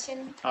more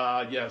question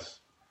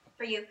Yes.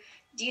 for you?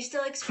 Do you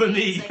still For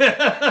experience me.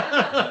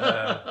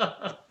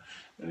 like,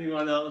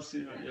 Anyone else?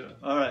 Yeah.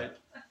 All right.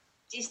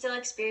 do you still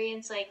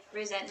experience like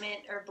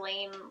resentment or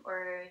blame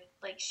or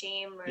like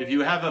shame? Or If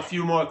you have a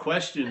few more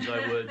questions,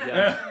 I would,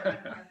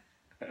 yeah.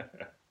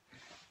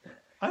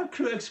 I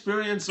could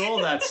experience all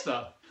that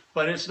stuff,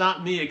 but it's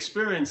not me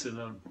experiencing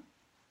them.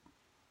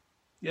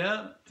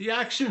 Yeah? The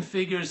action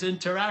figure is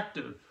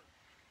interactive.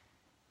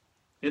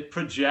 It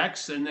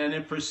projects and then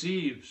it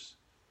perceives.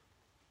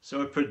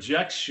 So it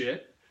projects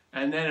shit,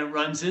 and then it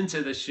runs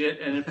into the shit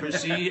and it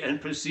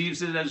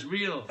perceives it as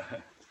real.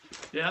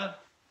 Yeah?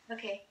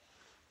 Okay.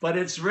 But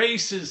its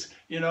race is,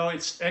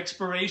 its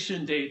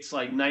expiration date's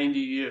like 90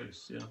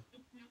 years,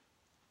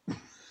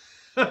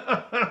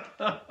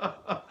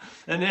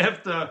 And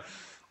after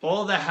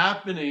all the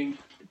happening,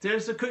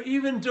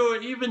 even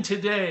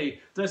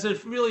today, does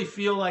it really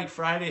feel like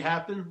Friday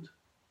happened?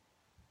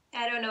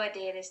 I don't know what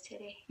day it is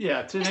today.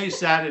 Yeah, today's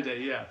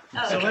Saturday, yeah.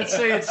 Oh, So okay. let's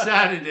say it's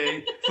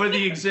Saturday for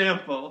the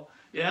example,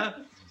 yeah?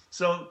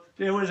 So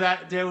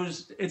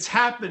it's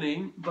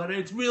happening, but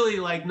it's really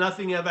like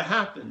nothing ever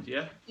happened,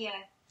 yeah? Yeah.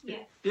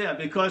 Yeah,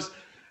 because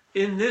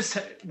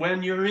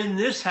when you're in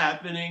this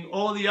happening,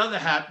 all the other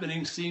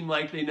happenings seem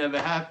like they never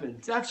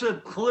happened. That's a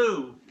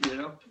clue,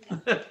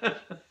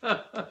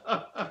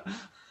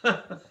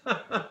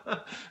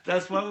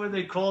 That's what would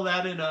they call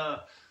that in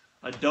a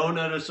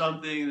donut or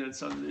something?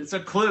 It's a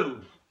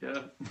clue,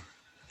 yeah.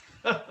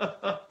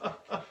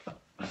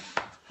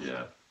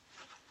 Yeah.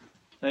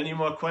 Any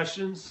more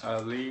questions?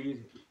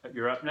 Lee,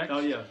 you're up next. Oh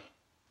yeah.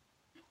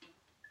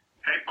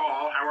 Hey,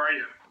 Paul, how are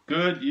you?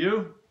 Good.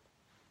 You?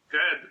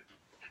 Good.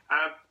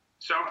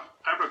 So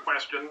I have a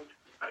question.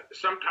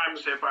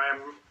 Sometimes if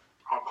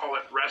I'll call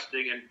it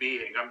resting and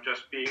being, I'm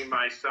just being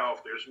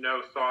myself. There's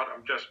no thought.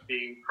 I'm just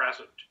being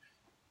present.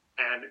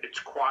 And it's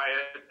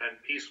quiet and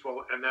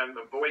peaceful. And then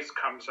the voice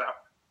comes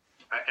up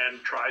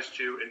and tries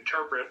to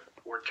interpret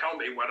or tell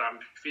me what I'm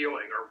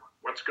feeling or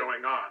what's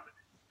going on.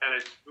 And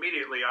it's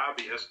immediately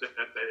obvious that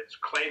it's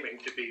claiming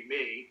to be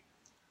me,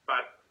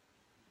 but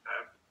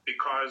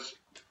because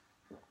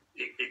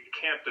it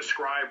can't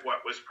describe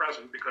what was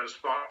present because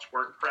thoughts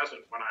weren't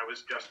present when I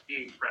was just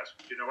being present.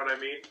 You know what I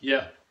mean?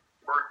 Yeah.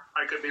 Or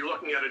I could be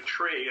looking at a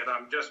tree and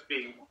I'm just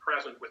being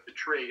present with the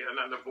tree, and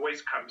then the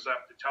voice comes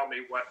up to tell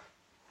me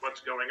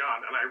what's going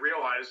on. And I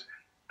realize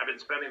I've been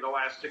spending the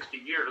last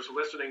 60 years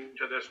listening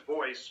to this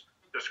voice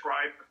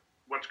describe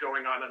what's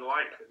going on in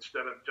life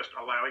instead of just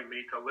allowing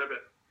me to live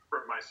it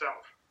for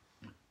myself.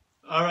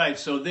 All right,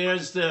 so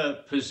there's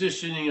the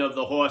positioning of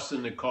the horse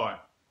and the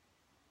cart.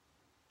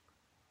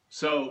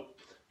 So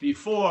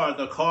before,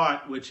 the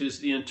cart, which is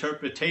the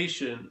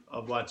interpretation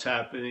of what's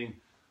happening,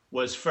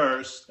 was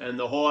first, and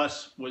the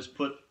horse was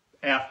put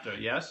after,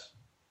 yes?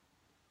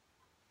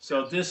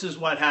 So this is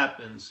what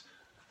happens.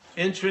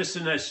 Interest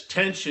and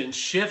attention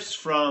shifts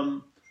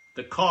from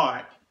the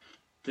cart,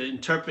 the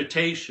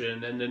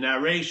interpretation and the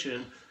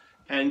narration,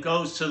 and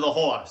goes to the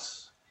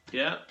horse,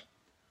 yeah?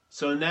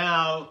 So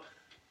now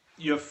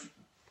you're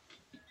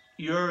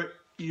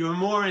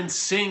more in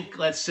sync,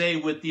 let's say,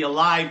 with the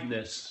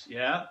aliveness,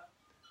 yeah,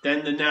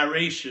 than the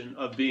narration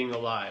of being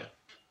alive.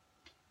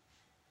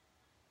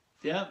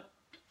 Yeah?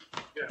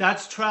 Yeah.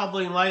 That's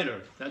traveling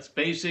lighter. That's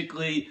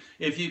basically,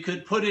 if you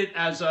could put it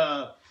as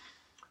a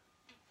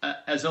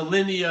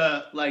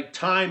linear like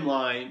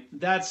timeline,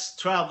 that's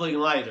traveling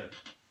lighter.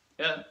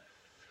 Yeah?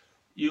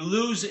 You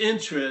lose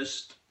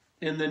interest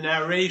in the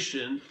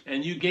narration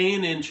and you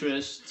gain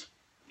interest,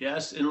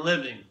 yes, in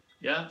living.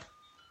 Yeah?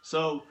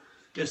 So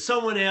if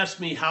someone asks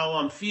me how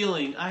I'm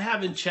feeling, I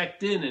haven't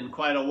checked in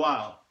quite a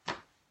while.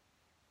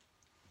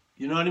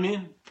 You know what I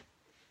mean?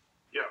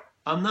 Yeah.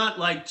 I'm not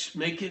like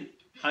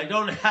I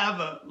don't have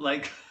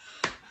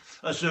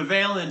a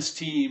surveillance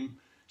team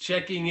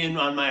checking in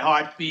on my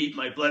heartbeat,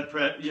 my blood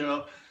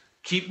pressure,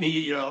 keep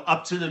me,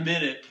 up to the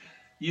minute.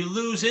 You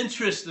lose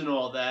interest in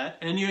all that,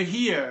 and you're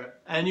here,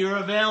 and you're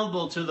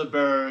available to the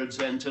birds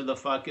and to the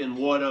fucking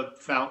water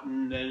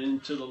fountain and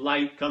into the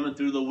light coming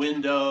through the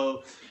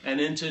window and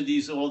into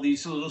all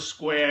these little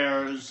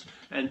squares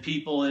and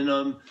people in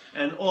them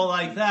and all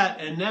like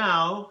that. And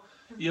now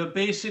you're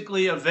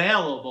basically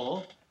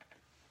available,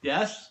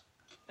 yes?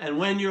 And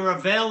when you're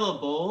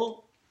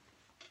available,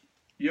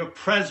 you're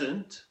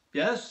present,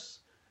 yes?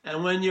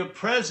 And when you're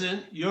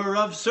present, you're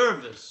of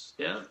service,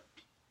 yeah?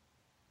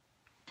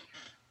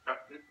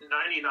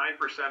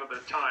 99% of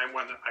the time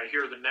when I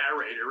hear the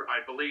narrator,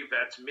 I believe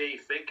that's me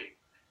thinking.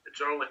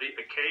 It's only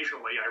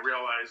occasionally I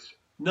realize...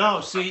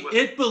 No, see,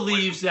 it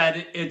believes that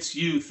it's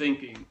you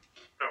thinking.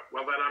 Oh,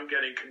 well, then I'm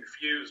getting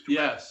confused.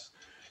 Yes.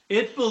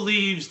 It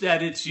believes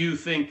that it's you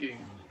thinking.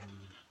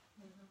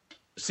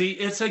 See,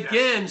 it's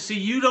again, see,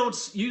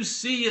 you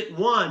see it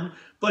one,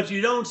 but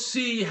you don't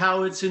see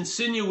how it's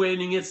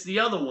insinuating it's the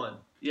other one,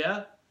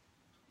 yeah?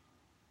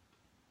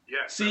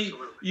 Yes, see,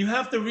 absolutely. You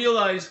have to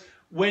realize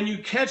when you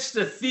catch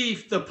the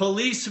thief, the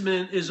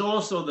policeman is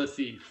also the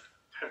thief.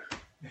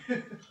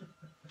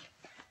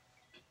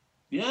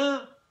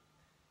 Yeah?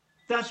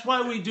 That's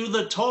why we do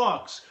the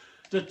talks.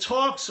 The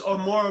talks are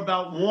more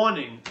about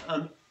warning.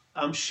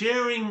 I'm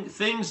sharing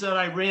things that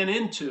I ran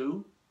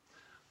into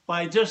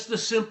by just the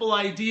simple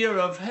idea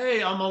of,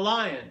 hey, I'm a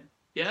lion.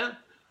 Yeah?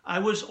 I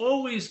was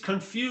always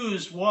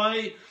confused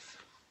why,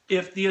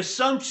 if the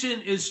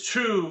assumption is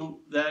true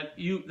that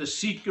the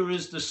seeker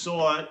is the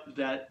sort,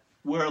 that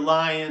we're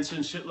lions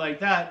and shit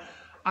like that,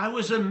 I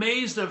was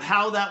amazed of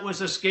how that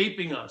was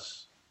escaping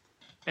us.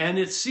 And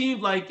it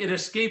seemed like it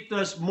escaped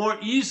us more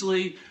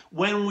easily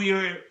when we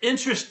were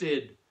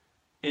interested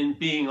in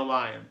being a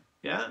lion.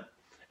 Yeah?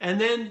 And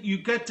then you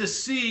get to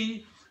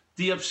see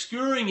the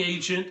obscuring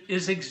agent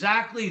is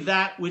exactly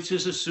that which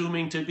is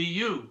assuming to be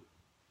you.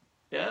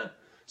 Yeah?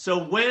 So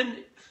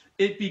when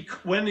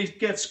it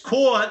gets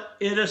caught,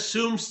 it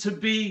assumes to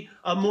be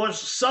a more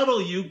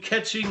subtle you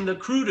catching the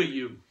cruder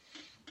you.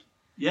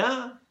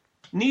 Yeah?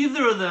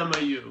 Neither of them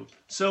are you.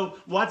 So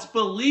what's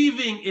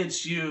believing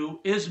it's you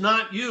is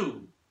not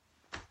you.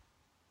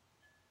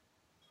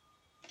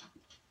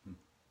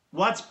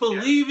 What's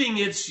believing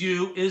it's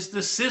you is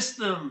the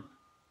system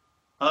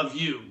of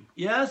you.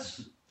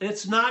 Yes?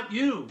 It's not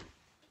you.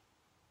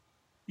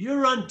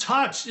 You're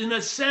untouched. In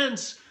a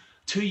sense,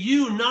 to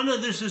you, none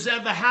of this has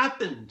ever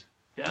happened.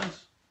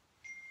 Yes?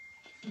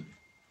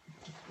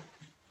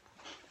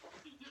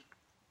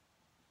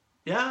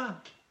 Yeah.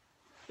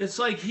 It's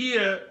like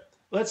here,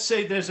 let's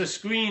say there's a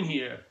screen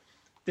here.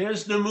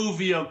 There's the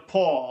movie of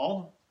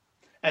Paul,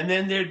 and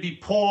then there'd be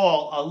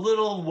Paul, a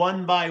little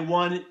 1 by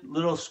 1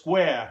 little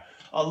square.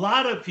 A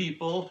lot of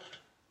people,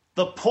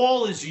 the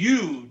Paul is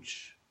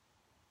huge,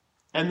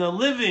 and the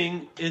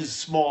living is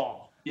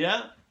small.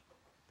 Yeah?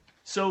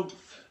 So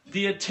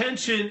the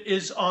attention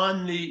is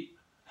on the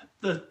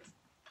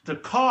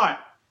cart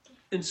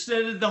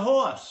instead of the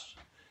horse.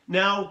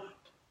 Now,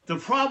 the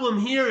problem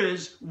here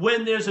is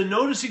when there's a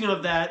noticing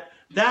of that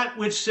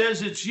which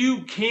says it's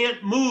you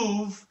can't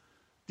move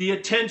the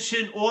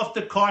attention off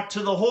the cart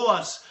to the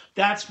horse.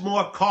 That's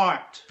more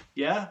cart.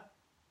 Yeah?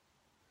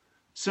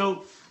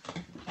 So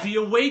the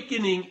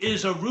awakening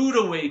is a rude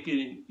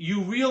awakening.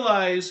 You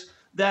realize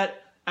that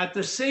at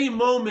the same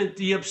moment,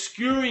 the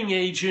obscuring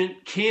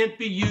agent can't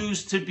be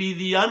used to be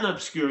the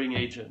unobscuring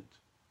agent.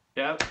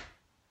 Yeah?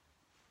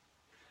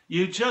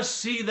 You just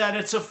see that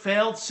it's a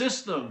failed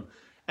system.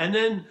 And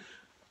then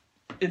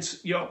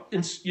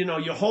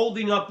you're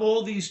holding up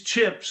all these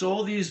chips,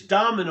 all these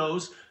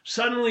dominoes.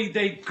 Suddenly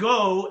they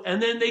go,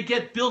 and then they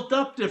get built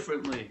up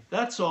differently.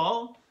 That's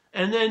all.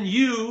 And then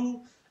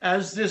you,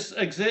 as this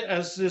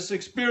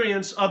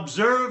experience,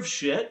 observe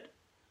shit.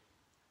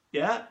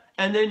 Yeah?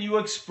 And then you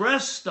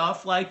express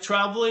stuff like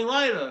traveling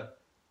lighter.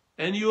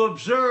 And you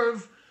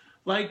observe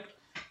like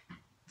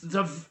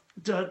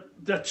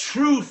the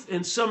truth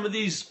in some of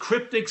these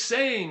cryptic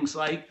sayings,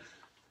 like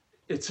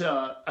it's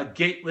a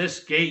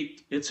gateless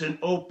gate. It's an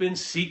open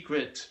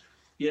secret.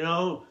 You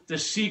know, the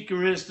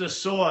seeker is the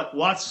sought.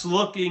 What's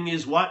looking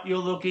is what you're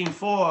looking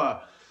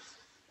for.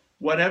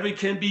 Whatever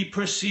can be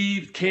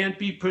perceived can't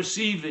be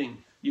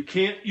perceiving. You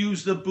can't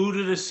use the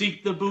Buddha to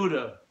seek the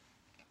Buddha.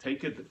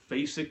 Take it,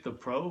 Basic, the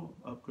Pro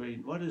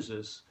upgrade. What is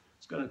this?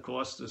 It's going to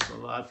cost us a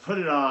lot. Put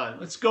it on.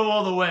 Let's go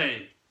all the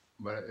way.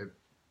 But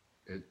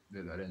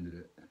that ended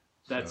it.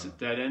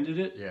 That ended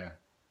it? Yeah.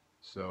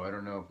 So I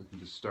don't know if we can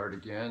just start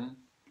again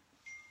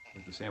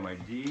with the same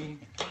ID.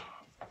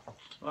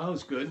 Well, that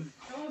was good.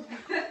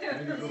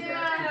 Maybe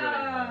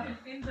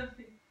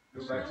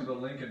go back to the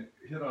link and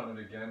hit on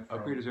it again.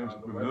 Upgrade is going to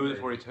remove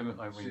the 40-minute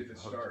line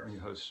when you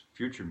host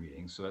future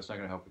meetings, so that's not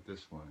going to help with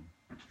this one.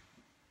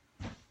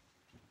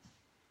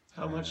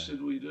 How much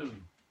did we do?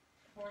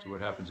 So what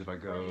happens if I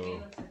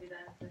go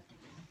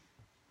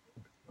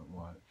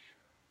watch?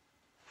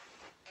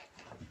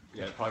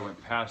 Yeah, it probably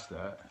went past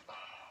that.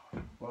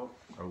 Well,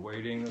 we're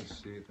waiting.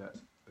 Let's see if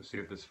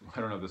this.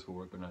 I don't know if this will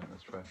work or not.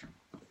 Let's try.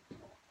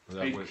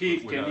 Hey,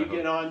 Keith, can you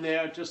get on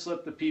there? Just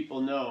let the people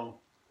know.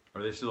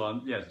 Are they still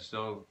on? Yeah,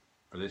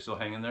 are they still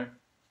hanging there?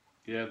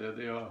 Yeah, there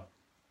they are.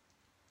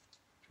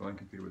 Join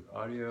computer with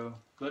audio.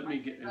 Let me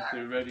get if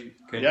they're ready.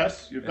 Okay.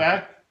 Yes, you're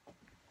back.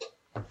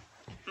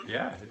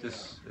 Yeah,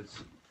 it's.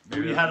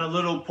 Maybe we had a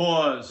little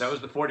pause. That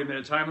was the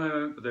 40-minute time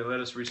limit, but they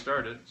let us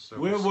restart it. So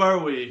where were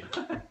we?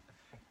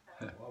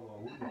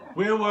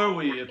 Where were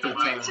we at the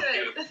time?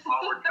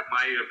 Forward to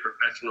my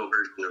professional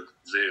version of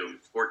Zoom,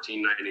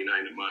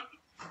 $14.99 a month.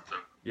 So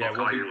yeah, I'll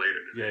call you later.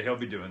 Yeah, he'll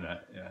be doing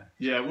that. Yeah.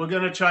 Yeah, we're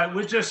gonna try.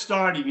 We're just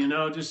starting, you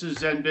know. This is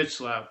Zen Bitch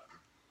Slap.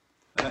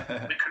 We can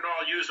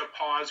all use a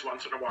pause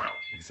once in a while.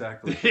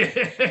 Exactly.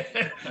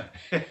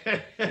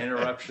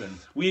 Interruption.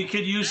 We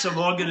could use some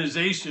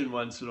organization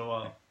once in a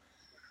while.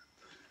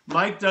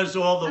 Mike does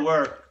all the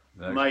work.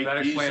 Mike, that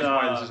explains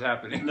why this is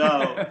happening.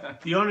 No,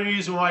 the only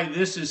reason why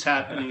this is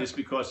happening is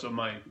because of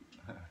Mike.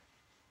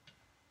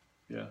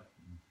 Yeah.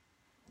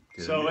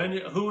 So,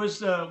 who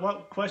was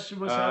what question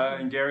was that?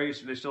 And Gary,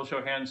 so they still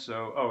show hands.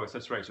 So,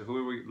 that's right. So, who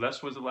were we?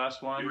 Les was the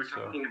last one. We were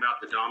talking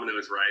about the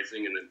dominoes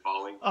rising and then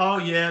falling. Oh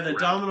yeah, the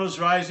dominoes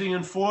rising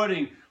and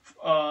falling,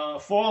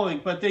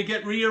 but they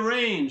get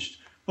rearranged.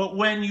 But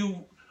when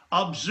you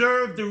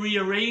observe the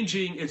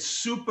rearranging, it's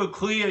super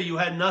clear you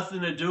had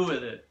nothing to do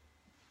with it.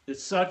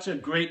 It's such a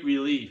great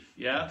relief.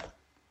 Yeah,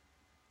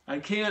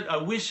 I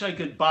wish I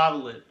could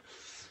bottle it.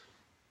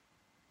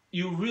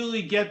 You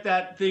really get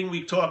that thing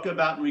we talk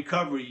about in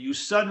recovery. You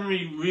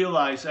suddenly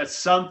realize that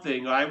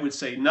something, or I would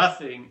say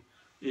nothing,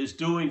 is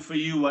doing for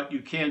you what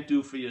you can't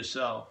do for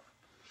yourself.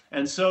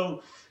 And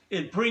so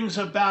it brings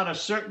about a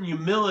certain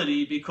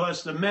humility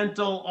because the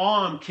mental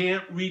arm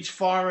can't reach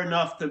far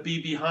enough to be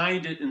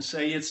behind it and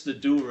say it's the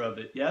doer of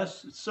it.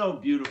 Yes? It's so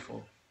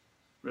beautiful.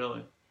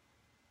 Really.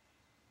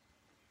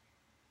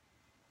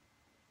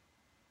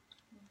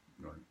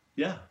 Right.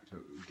 Yeah. So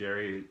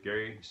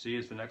Gary C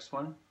is the next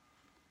one.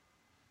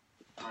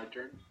 My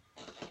turn.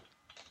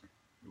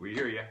 We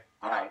hear you.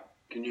 Hi,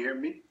 can you hear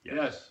me?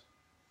 Yes.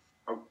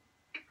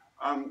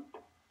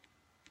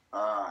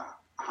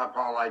 Hi,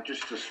 Paul. I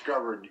just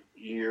discovered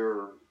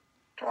your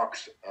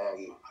talks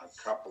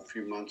a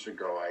few months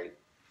ago. I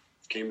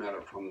came at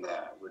it from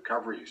the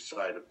recovery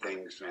side of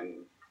things,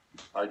 and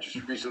I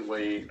just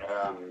recently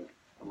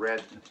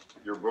read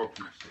your book,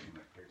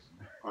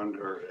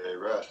 Under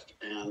Arrest.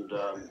 And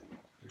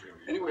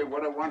anyway,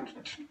 what I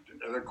wanted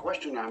the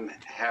question I'm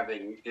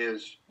having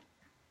is,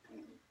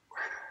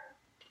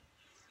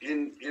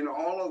 in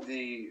all of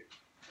the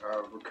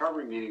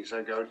recovery meetings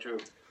I go to,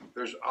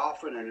 there's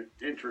often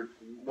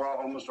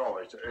almost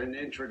always an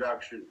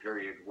introduction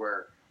period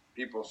where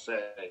people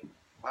say,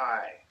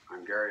 "Hi,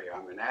 I'm Gary.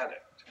 I'm an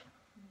addict,"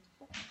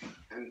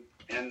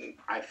 and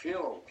I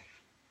feel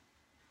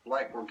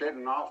like we're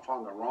getting off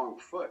on the wrong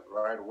foot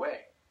right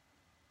away.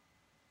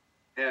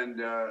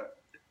 And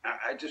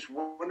I just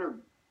wonder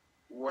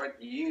what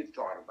you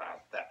thought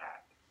about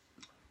that.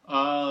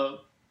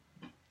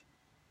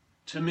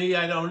 To me,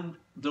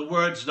 the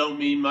words don't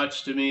mean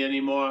much to me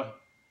anymore.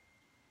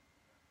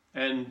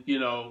 And,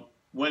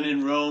 when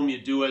in Rome, you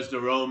do as the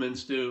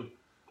Romans do.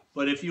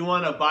 But if you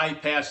want to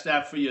bypass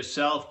that for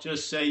yourself,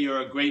 just say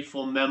you're a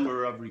grateful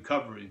member of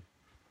recovery.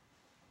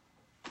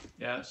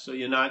 Yeah, so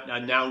you're not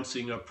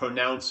announcing or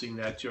pronouncing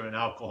that you're an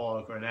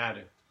alcoholic or an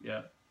addict.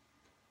 Yeah.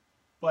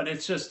 But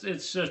it's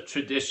a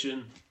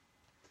tradition.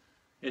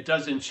 It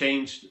doesn't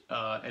change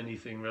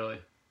anything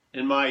really,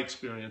 in my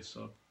experience.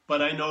 So,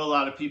 but I know a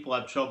lot of people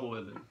have trouble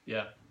with it.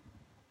 Yeah.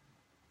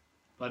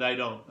 But I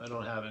don't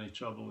have any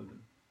trouble with it.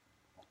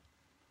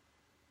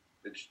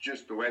 It's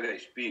just the way they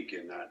speak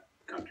in that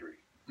country.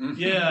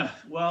 Yeah,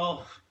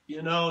 well,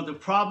 the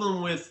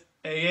problem with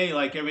AA,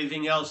 like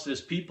everything else,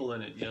 there's people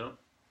in it,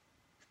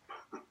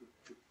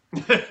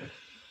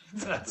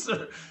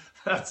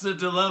 That's a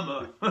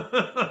dilemma.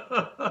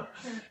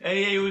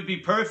 AA would be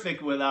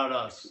perfect without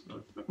us.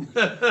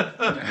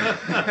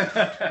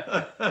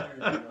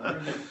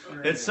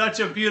 It's such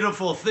a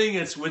beautiful thing.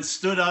 It's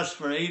withstood us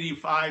for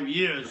 85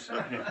 years.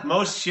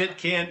 Most shit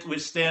can't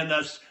withstand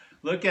us.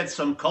 Look at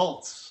some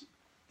cults.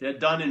 They're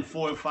done in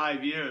 4 or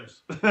 5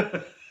 years.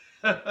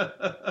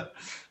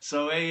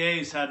 So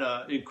AA's had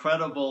an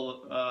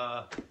incredible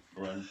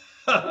run.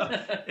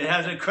 It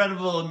has an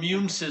incredible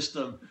immune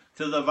system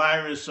to the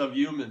virus of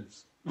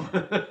humans.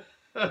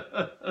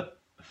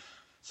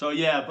 So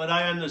yeah, but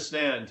I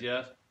understand.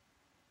 Yeah.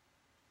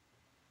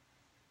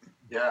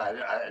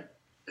 Yeah,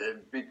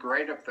 it'd be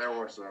great if there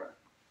was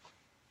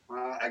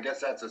I guess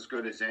that's as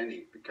good as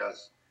any,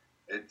 because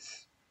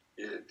it's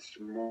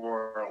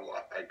more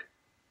like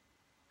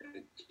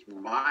it's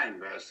my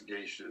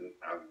investigation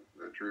of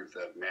the truth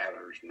that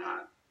matters,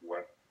 not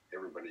what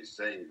everybody's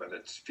saying. But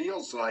it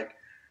feels like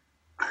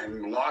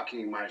I'm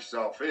locking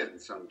myself in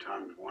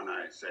sometimes when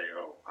I say,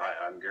 "Oh, hi,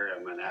 I'm Gary.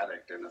 I'm an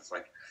addict," and it's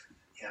like,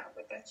 yeah,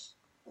 but that's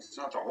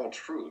not the whole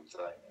truth.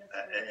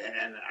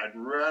 And I'd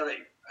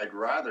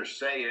rather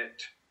say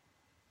it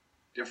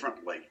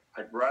differently.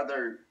 I'd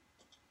rather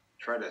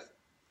try to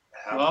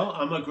have. Well,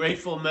 I'm a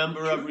grateful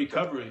member of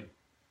recovery.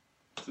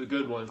 It's a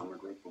good one. I'm a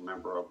grateful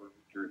member of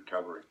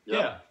recovery.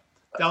 Yeah.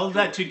 They'll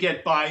let you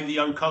get by the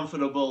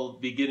uncomfortable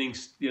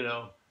beginnings,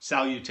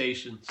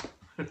 salutations.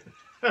 I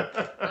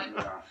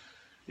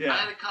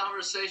had a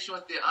conversation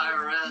with the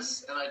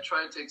IRS, and I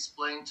tried to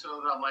explain to them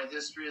about my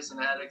history as an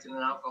addict and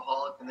an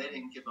alcoholic, and they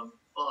didn't give a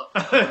fuck.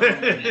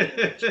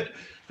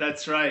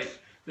 That's right.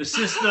 The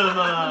system. It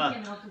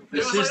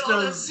was like,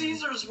 oh, that's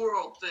Caesar's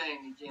world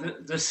thing.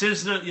 The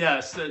system.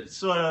 Yes.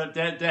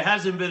 There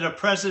hasn't been a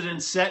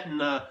precedent set in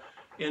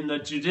the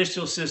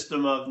judicial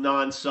system of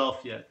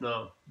non-self yet.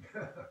 No.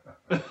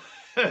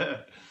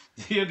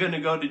 You're going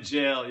to go to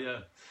jail.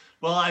 Yeah.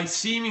 Well, I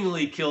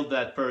seemingly killed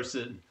that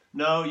person.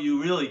 No, you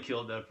really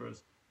killed that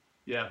person.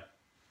 Yeah.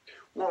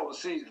 Well,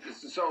 see,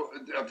 so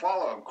a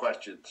follow-up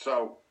question.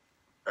 So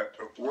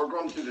we're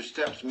going through the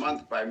steps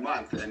month by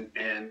month, and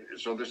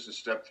so this is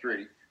step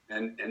 3,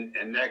 and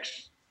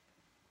next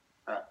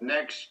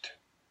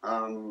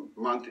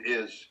month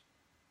is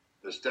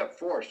the step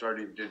 4,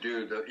 starting to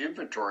do the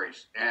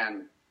inventories.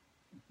 And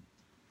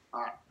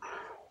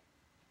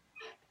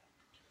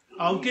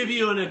I'll give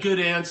you a good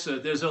answer.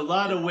 There's a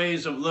lot of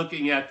ways of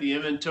looking at the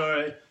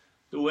inventory.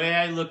 The way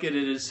I look at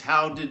it is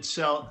how did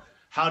self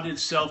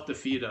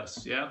defeat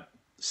us? Yeah.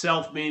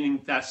 Self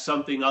meaning that's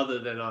something other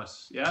than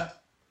us. Yeah.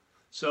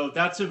 So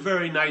that's a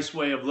very nice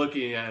way of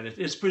looking at it.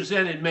 It's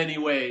presented many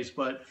ways,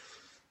 but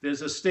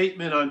there's a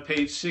statement on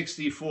page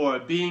 64,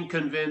 being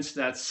convinced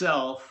that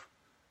self,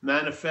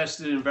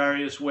 manifested in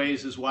various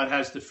ways, is what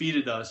has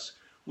defeated us.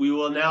 We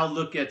will now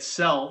look at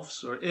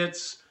selves, or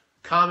its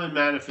common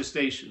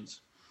manifestations.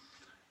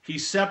 He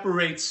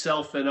separates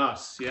self and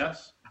us,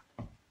 yes?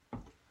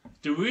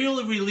 The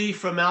real relief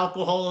from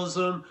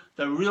alcoholism,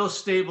 the real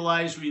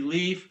stabilized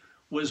relief,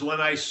 was when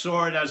I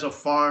saw it as a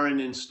foreign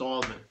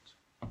installment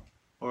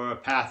or a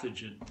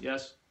pathogen,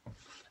 yes?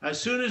 As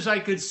soon as I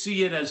could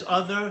see it as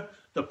other,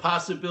 the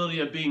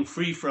possibility of being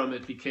free from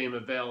it became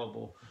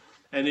available.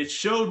 And it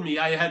showed me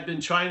I had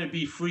been trying to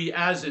be free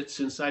as it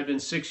since I've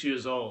been 6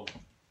 years old.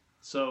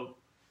 So,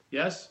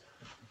 yes,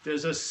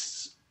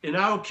 in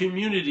our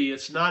community,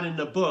 it's not in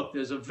the book,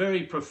 there's a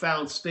very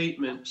profound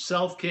statement,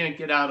 self can't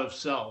get out of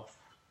self.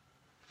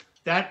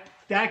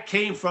 That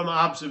came from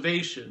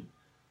observation.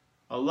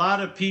 A lot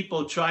of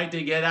people tried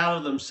to get out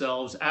of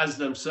themselves as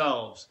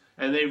themselves,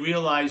 and they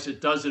realized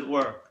it doesn't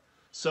work.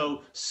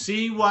 So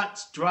see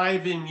what's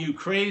driving you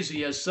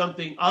crazy as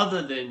something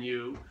other than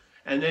you,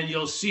 and then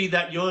you'll see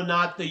that you're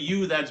not the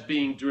you that's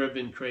being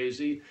driven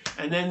crazy.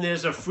 And then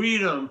there's a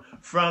freedom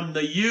from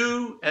the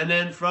you and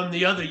then from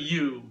the other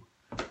you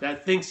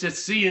that thinks it's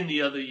seeing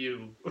the other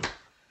you.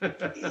 Hey,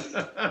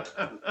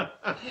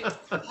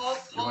 Paul,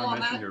 on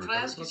that, can I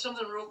ask you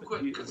something real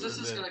quick? Because this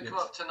is going to come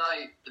up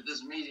tonight at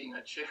this meeting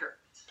I chair.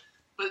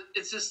 But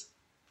it's this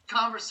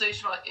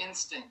conversation about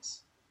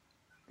instincts.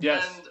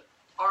 Yes. And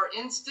are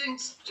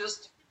instincts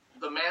just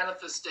the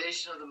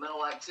manifestation of the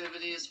mental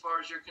activity as far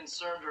as you're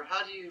concerned, or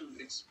how do you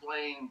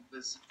explain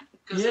this?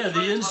 Yeah,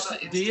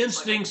 the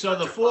instincts are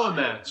the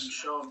formats.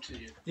 Show them to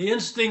you. The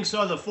instincts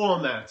are the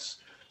formats.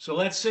 So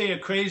let's say a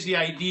crazy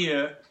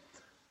idea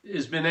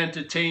has been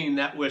entertained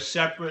that we're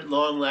separate,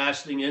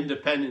 long-lasting,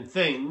 independent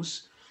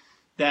things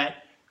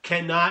that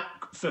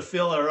cannot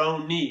fulfill our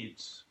own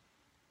needs.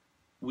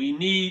 We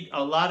need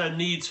a lot of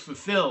needs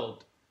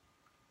fulfilled.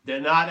 They're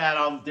not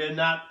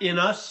in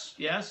us,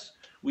 yes?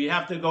 We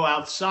have to go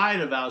outside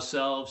of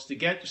ourselves to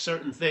get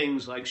certain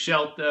things like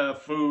shelter,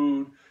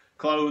 food,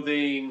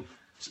 clothing,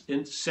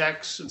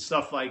 sex, and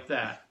stuff like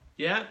that.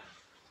 Yeah?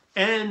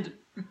 And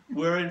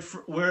we're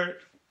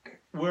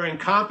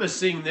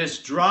encompassing this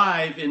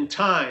drive in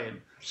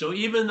time. So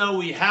even though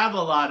we have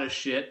a lot of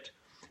shit,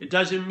 it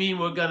doesn't mean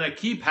we're going to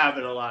keep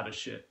having a lot of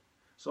shit.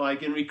 So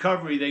like in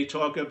recovery, they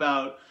talk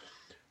about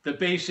the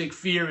basic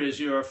fear is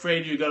you're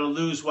afraid you're going to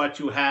lose what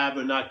you have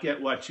or not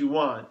get what you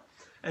want.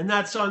 And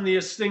that's on the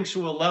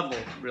instinctual level,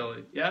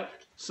 really. Yeah.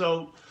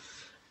 So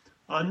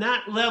on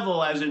that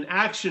level, as an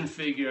action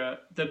figure,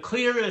 the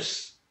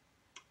clearest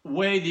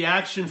way the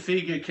action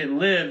figure can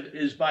live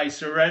is by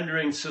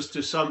surrendering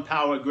to some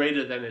power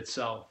greater than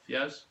itself.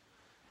 Yes.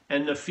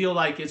 And to feel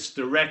like it's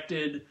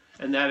directed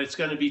and that it's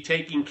going to be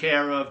taken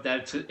care of,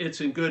 that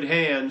it's in good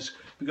hands,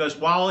 because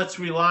while it's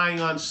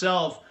relying on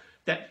self,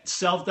 that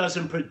self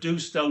doesn't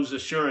produce those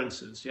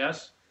assurances.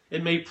 Yes.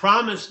 It may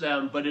promise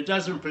them, but it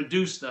doesn't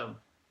produce them.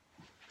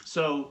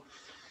 So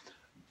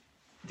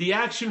the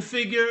action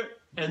figure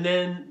and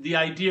then the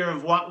idea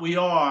of what we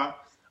are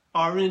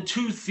in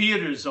two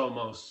theaters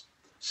almost.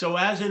 So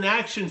as an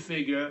action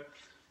figure,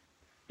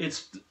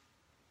 it's,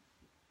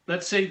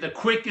 let's say, the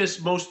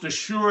quickest, most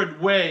assured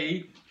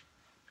way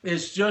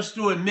is just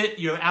to admit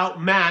you're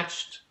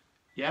outmatched,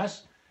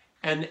 yes,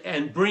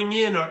 and bring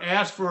in or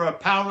ask for a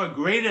power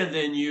greater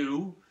than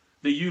you,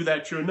 the you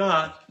that you're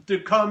not, to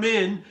come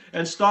in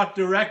and start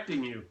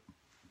directing you.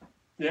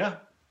 Yeah?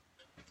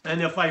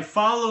 And if I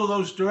follow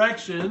those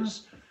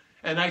directions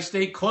and I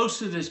stay close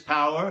to this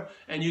power,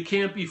 and you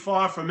can't be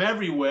far from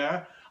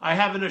everywhere, I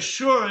have an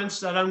assurance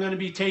that I'm going to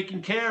be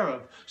taken care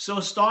of. So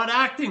start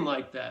acting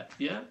like that,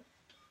 yeah?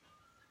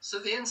 So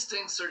the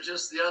instincts are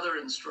just the other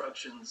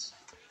instructions.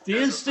 The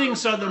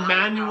instincts are the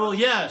manual,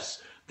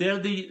 yes.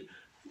 They're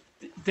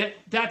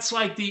that's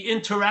like the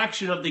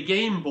interaction of the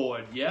game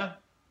board, yeah?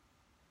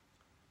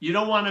 You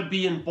don't want to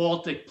be in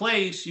Baltic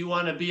Place, you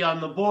want to be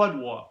on the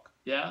boardwalk,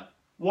 yeah?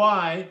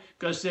 Why?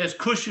 Because there's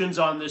cushions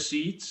on the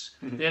seats,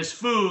 there's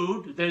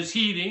food, there's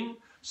heating,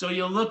 so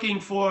you're looking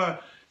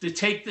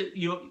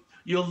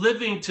you're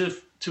living to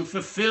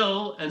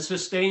fulfill and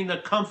sustain the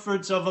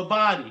comforts of a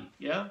body,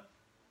 yeah?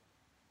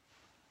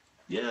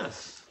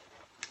 Yes.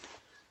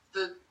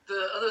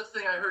 The other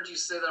thing I heard you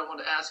say that I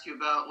wanted to ask you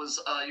about was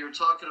you were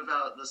talking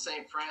about the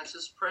St.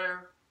 Francis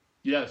prayer.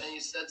 Yes. And you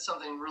said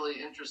something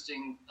really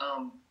interesting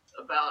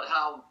about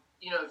how,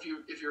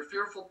 if you're a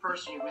fearful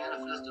person, you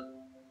manifest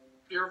a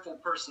fearful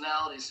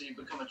personality, so you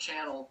become a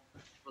channel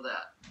for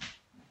that,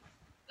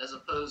 as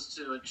opposed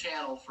to a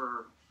channel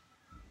for,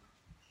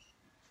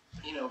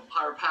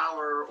 higher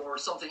power or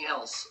something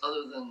else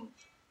other than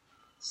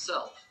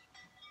self.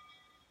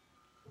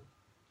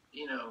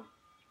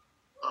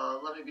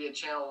 Let me be a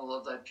channel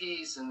of thy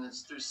peace, and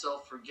it's through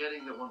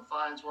self-forgetting that one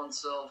finds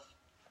oneself.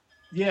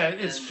 Yeah,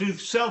 it's through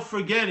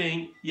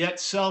self-forgetting, yet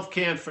self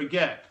can't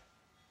forget.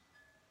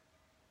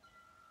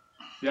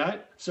 Yeah?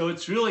 So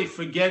it's really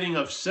forgetting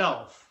of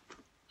self.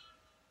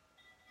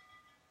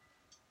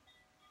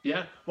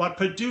 Yeah? What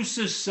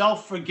produces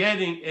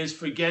self-forgetting is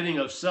forgetting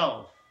of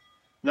self,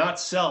 not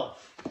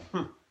self.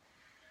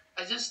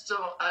 I just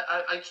don't,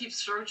 I keep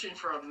searching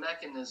for a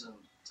mechanism.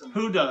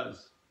 Who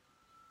does?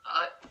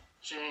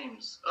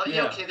 James. Oh,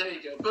 yeah, okay, there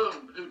you go.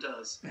 Boom, who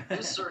does?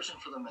 Who's searching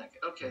for the mech?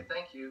 Okay,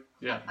 thank you.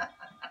 Yeah.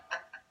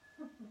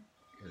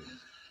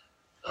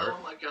 Oh,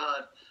 my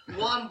God.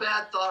 One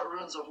bad thought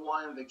ruins a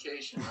Hawaiian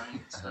vacation,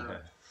 right? So.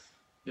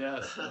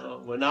 Yes,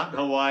 well, we're not in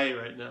Hawaii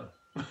right now.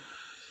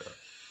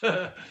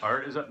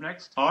 Art is up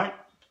next. Art?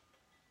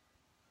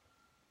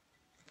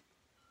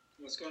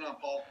 What's going on,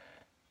 Paul?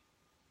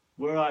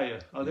 Where are you?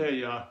 Oh, there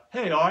you are.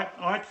 Hey, Art.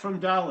 Art from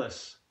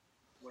Dallas.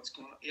 what's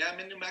going on. Yeah, I'm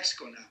in New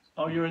Mexico now.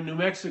 Oh, you're in New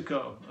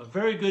Mexico. A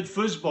very good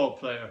foosball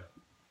player.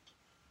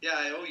 Yeah,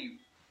 I owe you.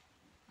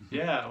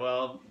 Yeah,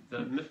 well,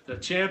 the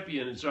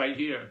champion is right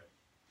here.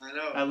 I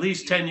know. At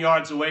least 10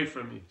 yards away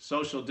from me.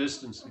 Social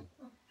distancing.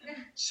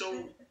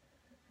 So,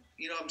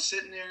 I'm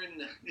sitting there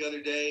the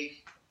other day,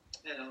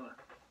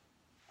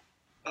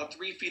 about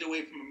 3 feet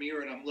away from a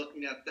mirror, and I'm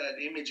looking at that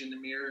image in the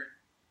mirror.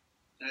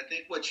 And I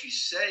think what you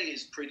say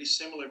is pretty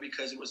similar,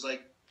 because it was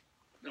like,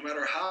 no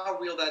matter how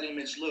real that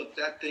image looked,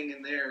 that thing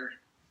in there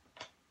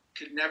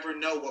could never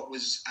know what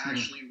was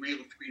actually real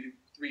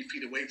 3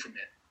 feet away from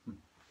it.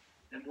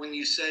 And when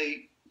you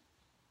say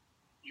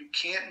you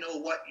can't know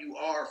what you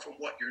are from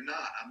what you're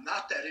not, I'm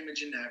not that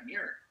image in that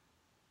mirror,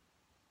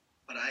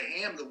 but I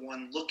am the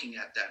one looking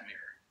at that mirror.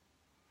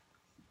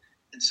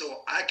 And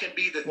so I can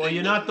be the Well, thing.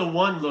 you're not the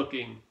one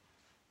looking.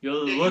 You're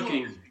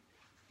looking.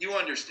 You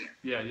understand.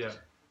 Yeah, yeah.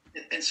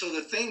 And so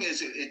the thing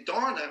is, it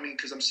dawned on me,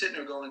 because I'm sitting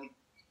there going,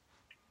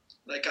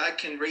 like, I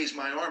can raise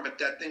my arm, but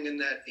that thing in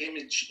that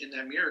image in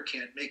that mirror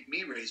can't make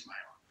me raise my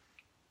arm.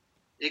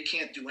 It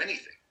can't do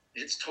anything.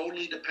 It's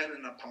totally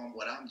dependent upon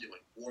what I'm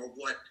doing, or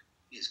what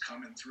is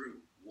coming through,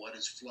 what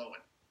is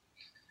flowing.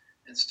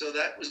 And so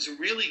that was a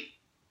really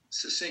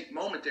succinct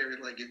moment there.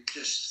 Like, it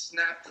just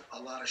snapped a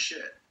lot of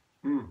shit.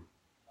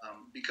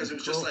 Because it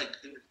was just like,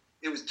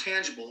 it was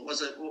tangible. It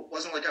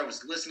wasn't like I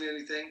was listening to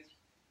anything.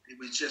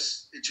 It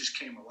just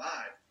came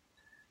alive.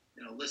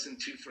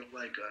 Listened to for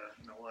like,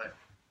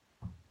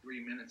 3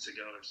 minutes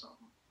ago or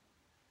something.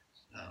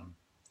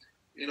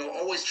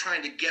 Always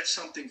trying to get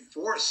something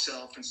for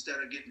self instead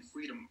of getting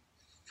freedom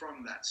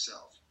from that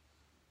self.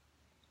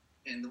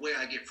 And the way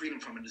I get freedom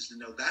from it is to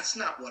know that's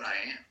not what I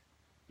am.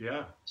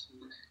 Yeah.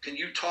 Can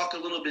you talk a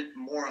little bit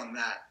more on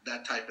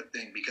that type of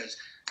thing? Because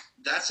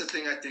that's the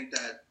thing I think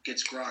that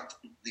gets grokked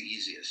the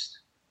easiest.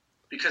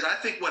 Because I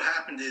think what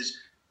happened is,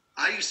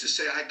 I used to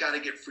say I got to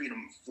get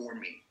freedom for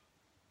me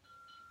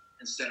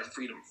instead of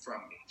freedom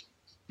from me.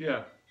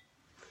 Yeah.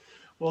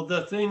 Well,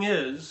 the thing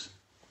is,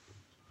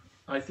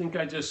 I think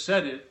I just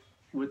said it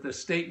with the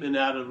statement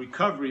out of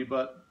recovery,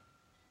 but,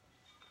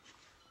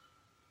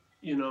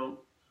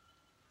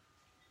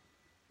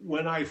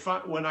 when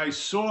I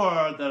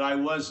saw that I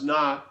was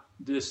not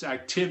this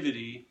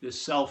activity, this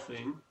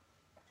selfing,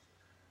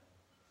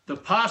 the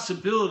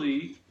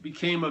possibility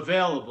became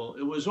available.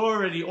 It was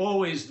already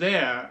always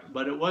there,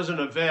 but it wasn't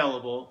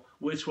available,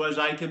 which was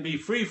I can be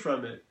free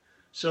from it.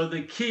 So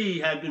the key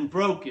had been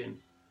broken,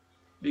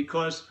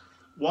 because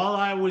while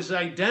I was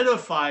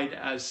identified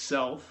as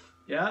self,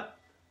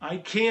 I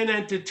can't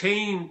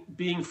entertain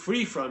being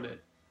free from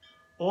it.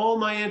 All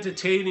my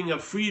entertaining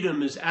of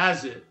freedom is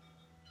as it,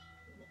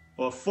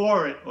 or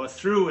for it, or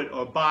through it,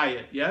 or by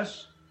it,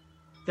 yes?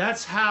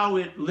 That's how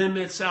it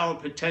limits our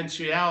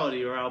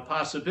potentiality or our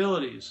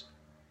possibilities.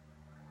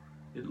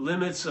 It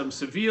limits them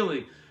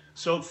severely.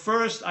 So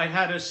first I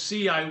had to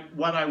see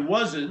what I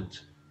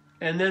wasn't,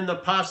 and then the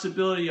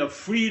possibility of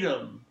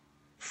freedom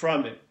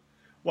from it.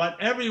 What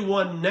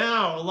everyone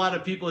now, a lot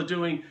of people are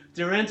doing,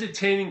 they're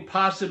entertaining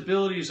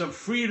possibilities of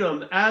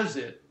freedom as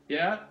it,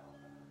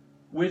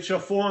 which are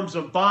forms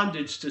of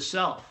bondage to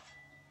self.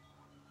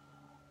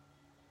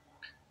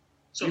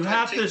 So you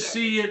have to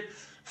see it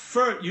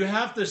first. You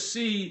have to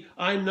see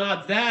I'm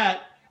not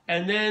that,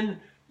 and then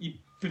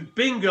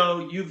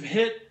bingo, you've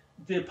hit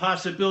the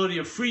possibility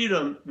of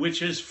freedom,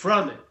 which is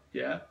from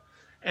it,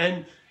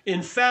 And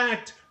in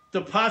fact,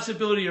 the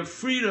possibility of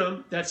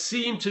freedom that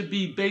seemed to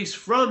be based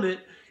from it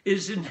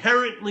is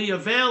inherently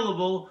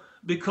available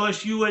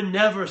because you are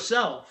never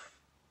self.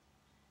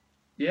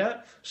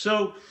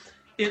 So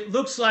it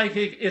looks like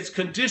it's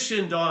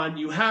conditioned on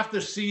you have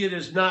to see it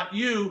as not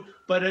you,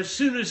 but as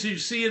soon as you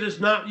see it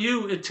as not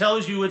you, it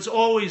tells you it's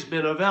always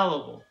been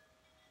available.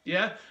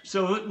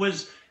 So it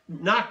was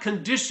not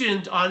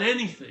conditioned on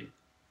anything.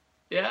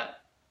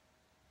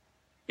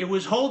 It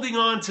was holding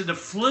on to the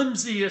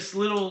flimsiest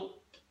little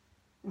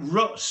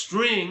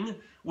string,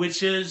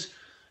 which is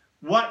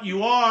what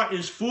you are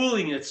is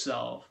fooling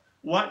itself.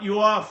 What you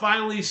are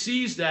finally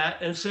sees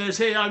that and says,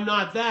 hey, I'm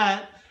not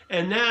that.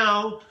 And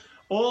now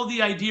all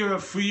the idea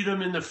of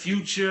freedom in the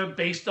future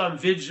based on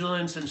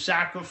vigilance and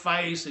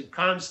sacrifice and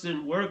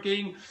constant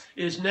working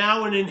is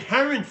now an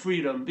inherent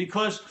freedom,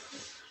 because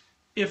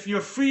if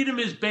your freedom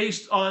is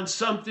based on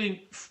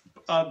something,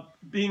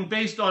 being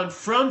based on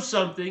from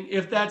something,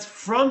 if that's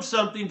from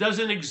something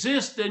doesn't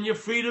exist, then your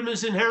freedom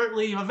is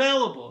inherently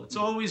available. It's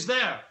always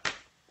there.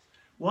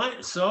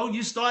 Why? So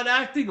you start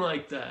acting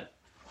like that.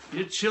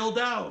 You're chilled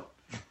out.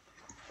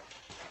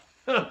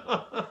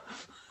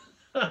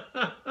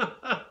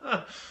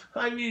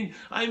 I mean,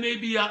 I may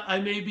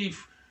be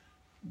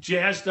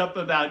jazzed up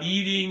about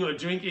eating or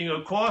drinking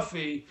or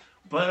coffee,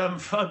 but I'm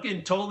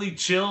fucking totally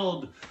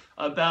chilled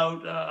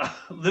about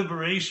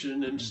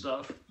liberation and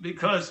stuff,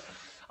 because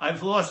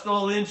I've lost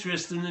all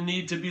interest in the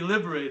need to be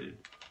liberated,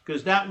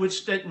 because that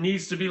which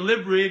needs to be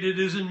liberated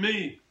isn't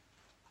me.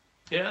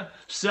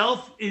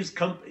 Self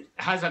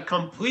has a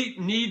complete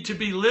need to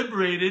be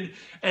liberated,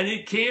 and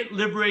it can't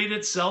liberate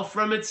itself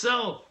from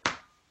itself.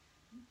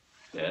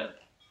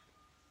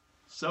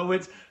 So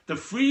it's the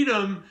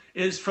freedom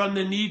is from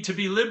the need to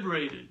be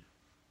liberated.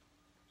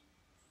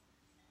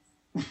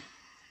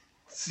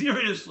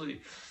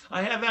 Seriously,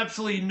 I have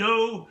absolutely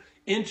no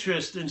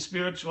interest in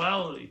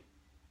spirituality.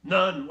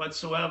 None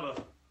whatsoever.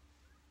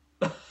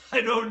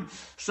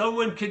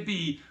 Someone could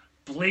be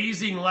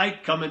blazing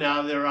light coming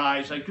out of their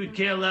eyes. I could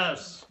care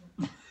less.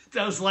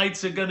 Those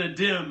lights are gonna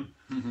dim.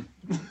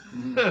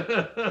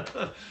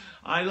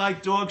 I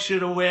like dog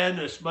shit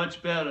awareness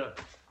much better.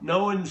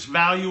 No one's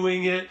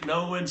valuing it.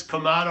 No one's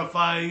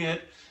commodifying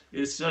it.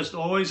 It's just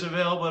always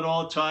available at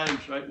all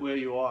times right where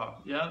you are.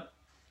 Yeah?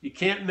 You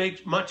can't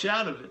make much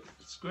out of it.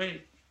 It's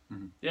great.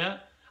 Yeah?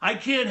 I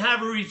can't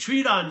have a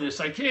retreat on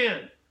this. I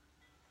can't.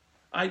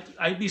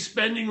 I'd be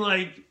spending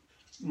like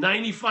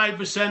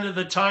 95% of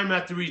the time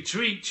at the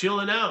retreat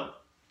chilling out.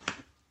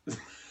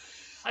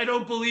 I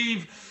don't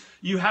believe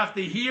you have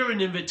to hear an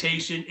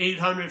invitation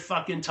 800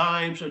 fucking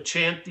times or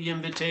chant the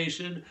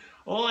invitation.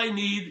 All I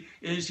need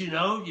is, you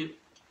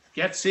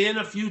get in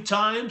a few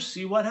times,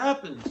 see what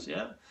happens,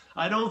 yeah?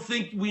 I don't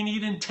think we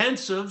need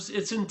intensives.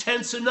 It's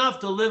intense enough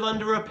to live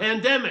under a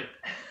pandemic.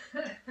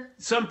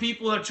 Some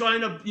people are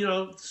trying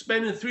to,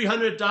 spending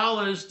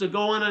 $300 to go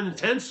on an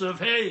intensive.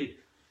 Hey,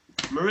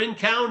 Marin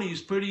County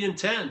is pretty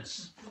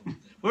intense.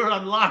 We're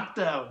on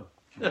lockdown.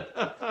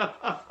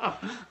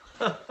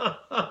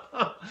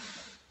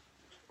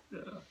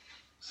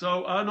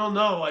 So I don't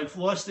know. I've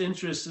lost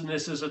interest in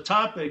this as a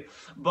topic,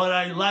 but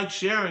I like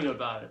sharing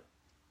about it.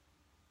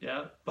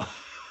 Yeah, but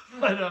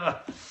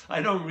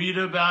I don't read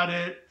about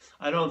it.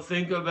 I don't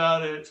think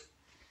about it.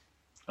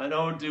 I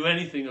don't do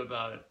anything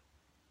about it.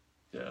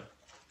 Yeah.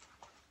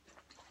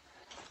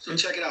 So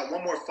check it out.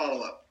 One more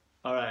follow-up.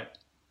 All right.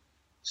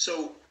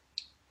 So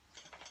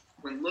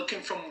when looking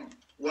from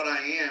what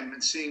I am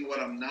and seeing what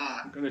I'm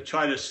not. I'm going to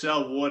try to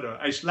sell water.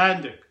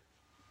 Icelandic.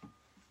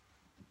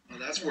 Well,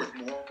 that's worth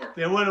more.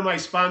 They're one of my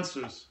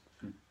sponsors.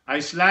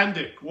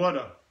 Icelandic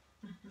water.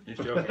 He's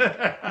joking.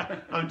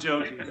 I'm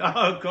joking.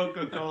 Oh,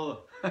 Coca-Cola.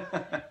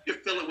 You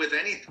fill it with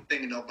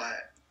anything and they'll buy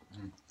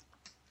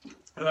it.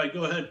 All right,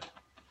 go ahead.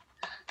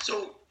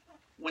 So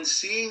when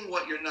seeing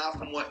what you're not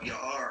from what you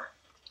are,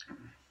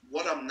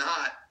 what I'm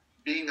not,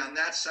 being on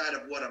that side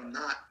of what I'm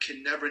not,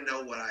 can never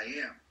know what I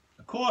am.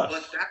 Of course.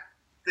 But that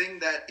thing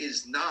that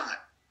is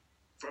not,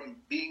 from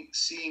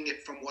seeing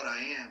it from what I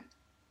am,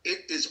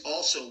 it is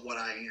also what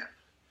I am.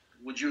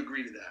 Would you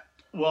agree to that?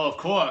 Well, of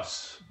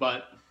course,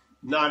 but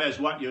not as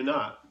what you're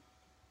not.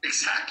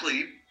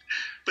 Exactly.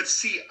 But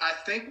see, I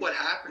think what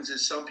happens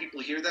is some people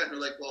hear that and they're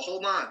like, well,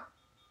 hold on.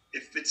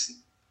 If it's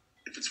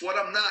what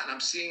I'm not and I'm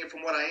seeing it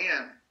from what I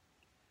am,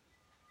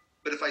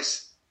 but if I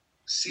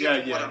see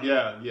it from what I'm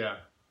not. Yeah.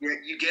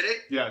 You get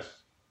it? Yes.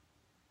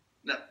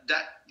 Now,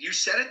 that you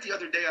said it the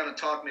other day on a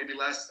talk, maybe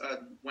last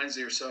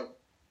Wednesday or so.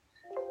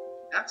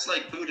 That's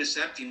like Buddhist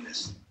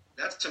emptiness.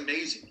 That's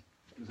amazing.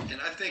 And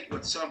I think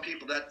with some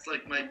people, that's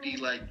like might be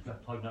like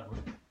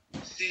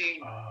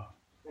seeing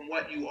from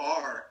what you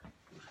are,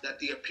 that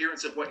the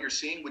appearance of what you're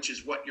seeing, which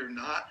is what you're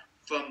not,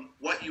 from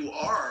what you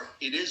are,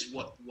 it is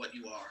what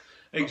you are.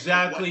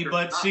 Exactly,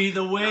 but see,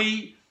 the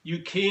way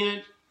you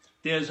can't,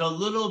 there's a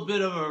little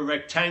bit of a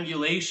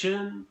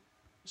rectangulation.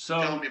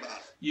 So Tell me about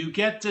it. you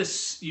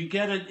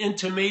get an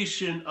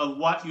intimation of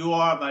what you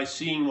are by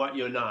seeing what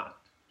you're not.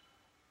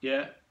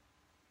 Yeah?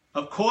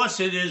 Of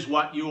course it is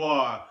what you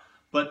are,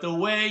 but the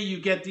way you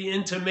get the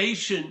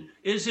intimation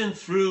isn't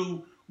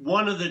through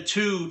one of the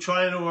two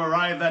trying to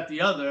arrive at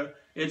the other.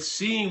 It's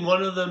seeing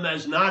one of them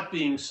as not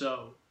being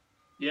so.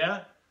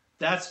 Yeah?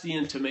 That's the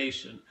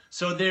intimation.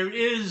 So there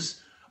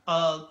is,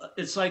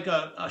 it's like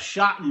a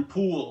shot in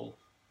pool.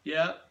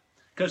 Yeah?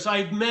 Because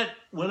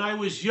when I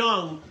was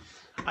young,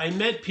 I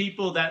met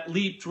people that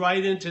leaped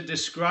right into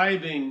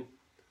describing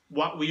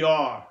what we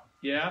are.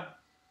 Yeah?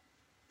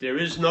 There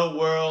is no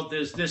world,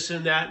 there's this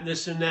and that and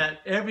this and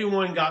that.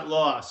 Everyone got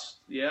lost.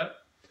 Yeah?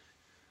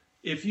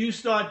 If you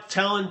start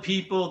telling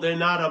people they're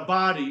not a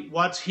body,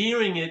 what's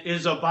hearing it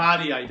is a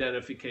body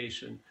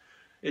identification.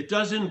 It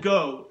doesn't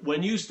go.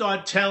 When you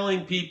start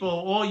telling people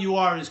all you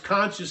are is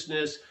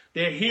consciousness,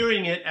 they're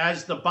hearing it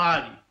as the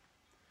body.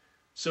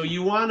 So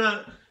you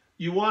wanna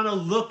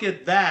look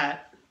at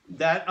that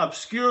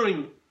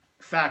obscuring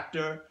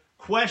factor,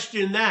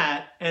 question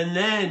that, and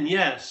then,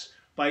 yes,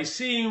 by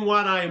seeing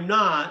what I'm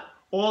not,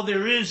 all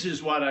there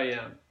is what I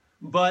am.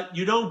 But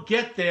you don't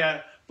get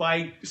there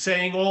by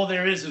saying all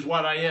there is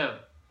what I am.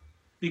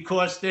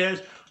 Because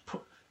there's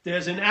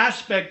an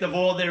aspect of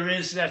all there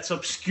is that's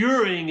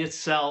obscuring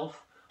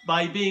itself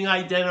by being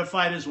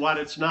identified as what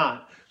it's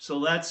not. So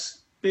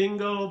that's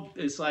bingo.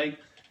 It's like,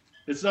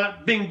 it's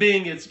not bing,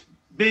 bing, it's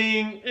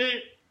bing,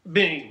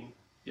 bing.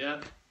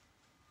 Yeah?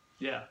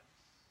 Yeah.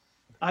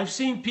 I've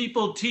seen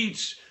people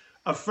teach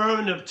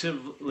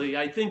affirmatively.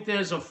 I think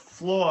there's a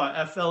flaw,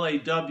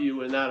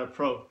 F-L-A-W, in that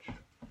approach.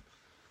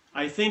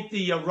 I think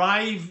the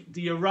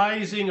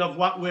arising of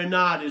what we're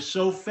not is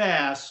so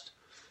fast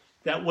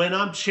that when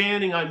I'm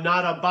chanting I'm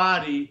not a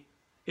body,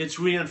 it's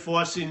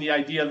reinforcing the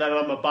idea that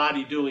I'm a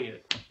body doing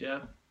it.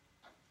 Yeah?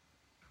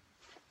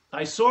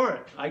 I saw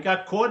it. I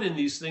got caught in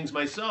these things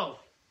myself.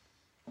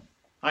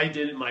 I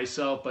did it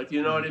myself, but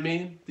you know what I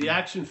mean? The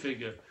action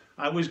figure.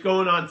 I was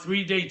going on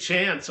 3-day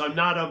chants. I'm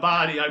not a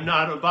body. I'm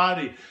not a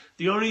body.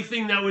 The only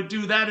thing that would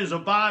do that is a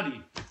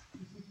body.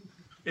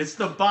 It's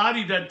the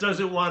body that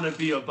doesn't want to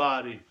be a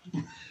body.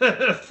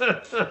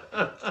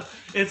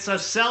 It's a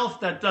self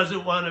that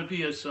doesn't want to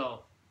be a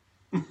self.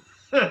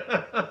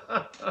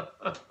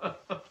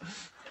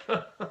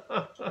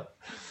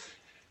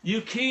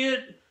 You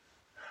can't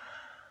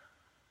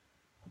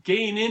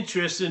gain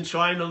interest in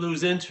trying to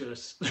lose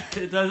interest.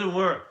 It doesn't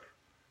work.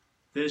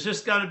 There's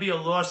just got to be a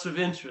loss of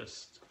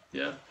interest.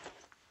 Yeah.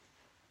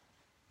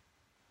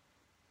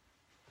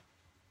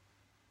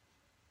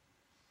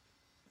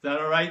 Is that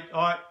all right,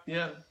 Art?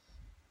 Yeah.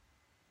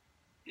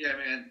 Yeah,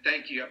 man.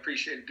 Thank you. I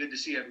appreciate it. Good to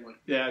see everyone.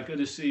 Yeah, good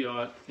to see you,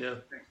 Art. Yeah.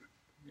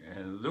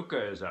 And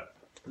Luca is up.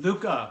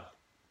 Luca.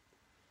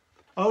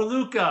 Oh,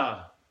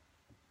 Luca.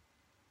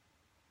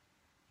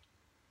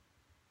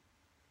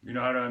 You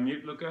know how to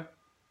unmute Luca?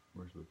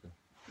 Where's Luca?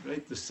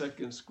 Right, the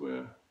second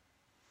square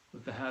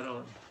with the hat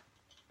on.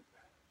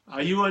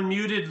 Are you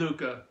unmuted,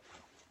 Luca?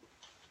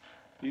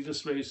 He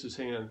just raised his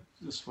hand.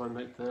 This one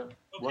right there.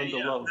 Okay, One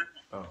below.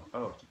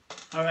 Oh.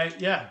 All right,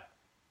 yeah.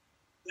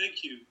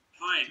 Thank you.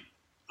 Hi,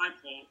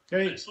 Paul.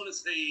 Hey. I just want to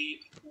say,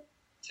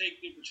 take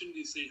the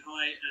opportunity to say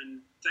hi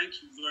and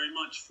thank you very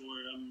much for.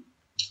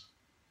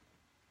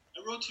 I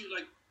wrote to you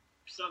like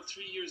about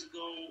 3 years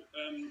ago.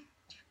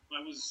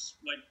 I was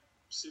like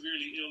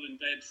severely ill in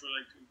bed for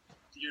like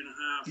a year and a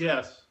half.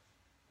 Yes.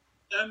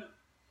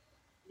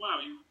 Wow,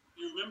 you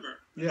remember?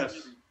 Yes. That's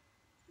amazing.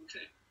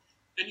 Okay.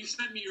 And you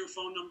sent me your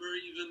phone number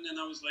even, and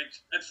I was like,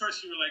 at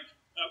first you were like,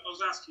 I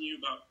was asking you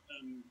about,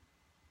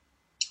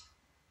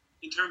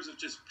 in terms of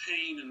just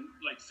pain and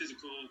like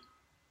physical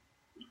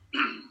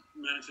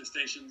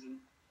manifestations, and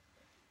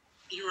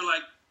you were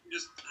like,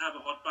 just have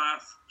a hot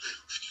bath,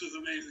 which was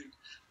amazing.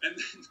 And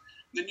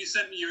then you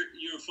sent me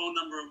your phone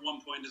number at one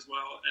point as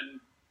well,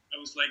 and I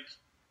was like,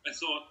 I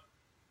thought,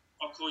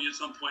 I'll call you at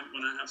some point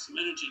when I have some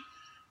energy.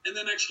 And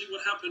then actually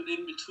what happened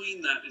in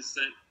between that is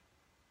that,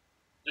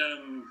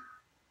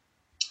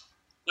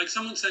 like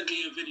someone sent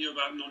me a video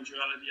about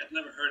non-duality. I'd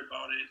never heard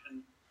about it.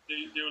 And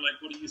they were like,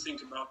 what do you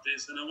think about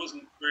this? And I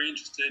wasn't very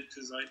interested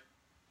because I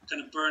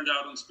kind of burned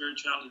out on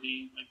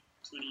spirituality like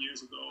 20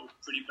 years ago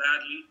pretty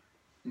badly.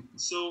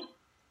 So,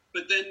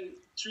 but then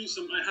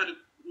I had a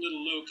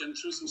little look, and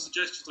through some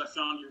suggestions I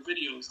found your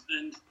videos.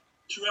 And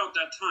throughout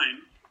that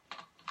time,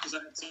 because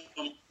I had some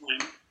time,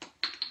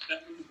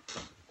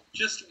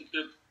 just like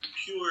the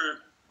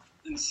pure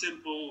and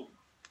simple,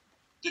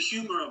 the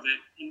humor of it,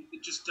 and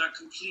just that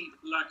complete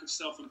lack of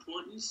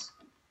self-importance,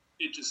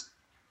 it just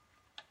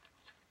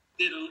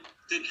did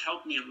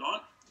help me a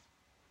lot.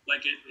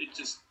 Like it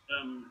just,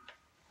 and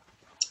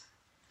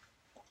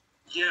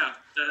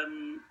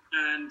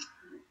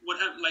what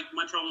happened, like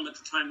my problem at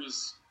the time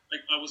was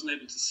like I wasn't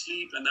able to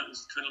sleep, and that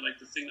was kind of like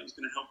the thing that was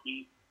going to help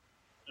me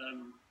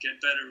get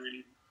better,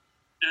 really.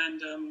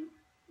 And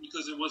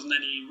because there wasn't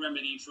any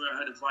remedy for, I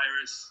had a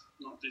virus,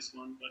 not this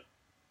one, but,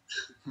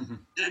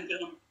 and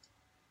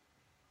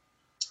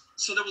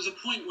so there was a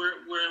point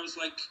where I was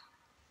like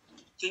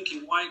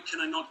thinking, why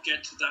can I not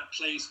get to that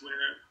place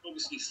where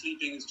obviously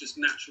sleeping is just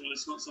natural,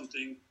 it's not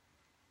something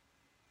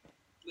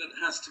that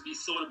has to be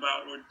thought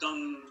about or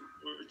done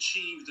or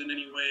achieved in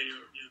any way,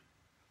 or, you know.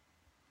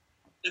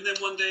 And then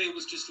one day it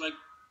was just like,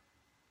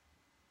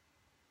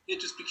 it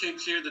just became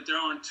clear that there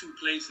aren't two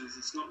places.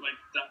 It's not like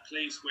that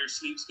place where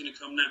sleep's going to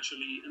come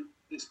naturally and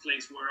this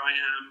place where I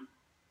am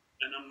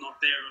and I'm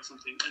not there or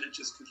something, and it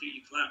just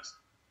completely collapsed.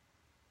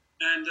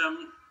 And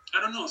I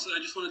don't know, so I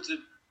just wanted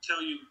to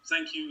tell you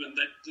thank you, and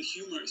that the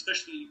humor,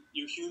 especially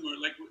your humor,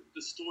 like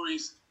the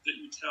stories that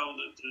you tell,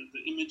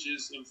 the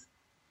images of,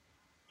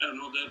 I don't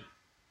know,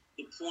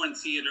 the porn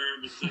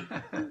theater with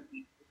the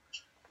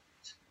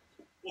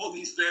all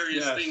these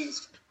various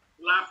things,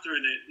 laughter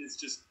in it is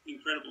just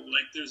incredible.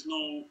 Like there's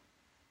no,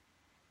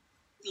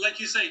 like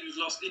you say, you've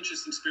lost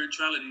interest in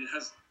spirituality. It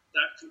has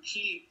that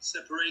complete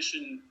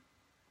separation,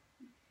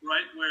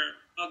 right, where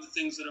other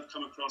things that I've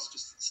come across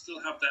just still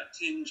have that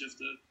tinge of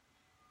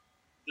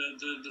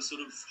the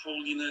sort of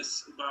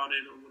holiness about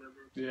it or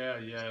whatever.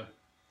 Yeah.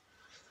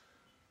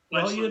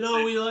 Well, you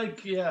know, we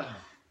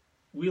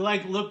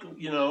like look,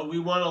 you know, we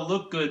want to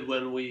look good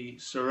when we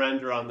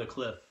surrender on the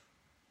cliff.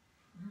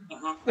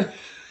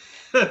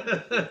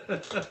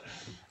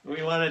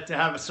 We want it to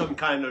have some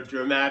kind of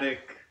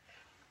dramatic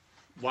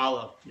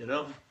wallop, you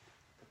know?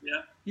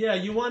 Yeah. Yeah,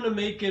 you want to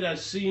make it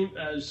as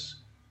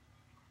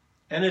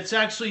and it's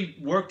actually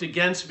worked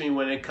against me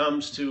when it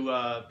comes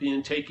to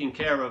being taken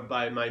care of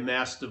by my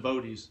mass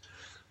devotees.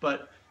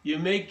 But you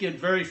make it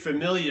very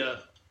familiar,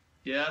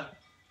 yeah?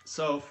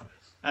 So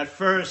at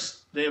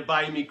first, they're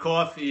buying me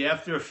coffee.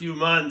 After a few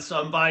months,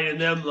 I'm buying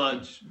them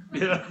lunch.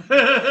 Yeah.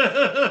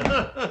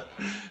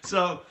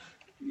 So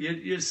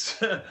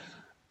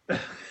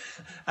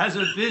as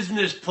a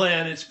business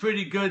plan, it's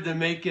pretty good to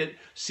make it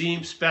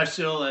seem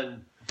special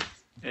and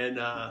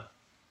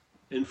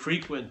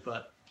infrequent,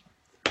 but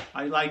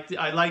I like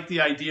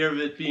the idea of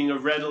it being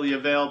readily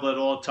available at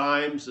all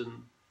times,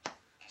 and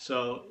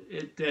So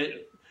it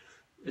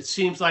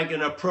seems like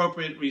an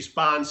appropriate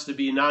response to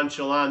be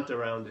nonchalant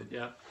around it.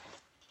 Yeah.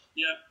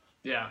 Yeah.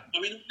 Yeah. I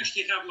mean, I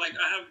actually have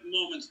I have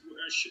moments where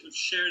I've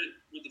shared it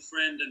with a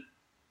friend, and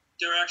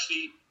they're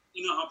actually,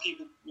 you know how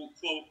people will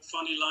quote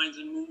funny lines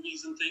in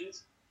movies and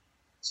things.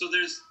 So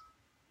there's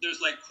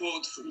like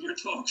quotes from your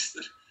talks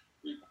that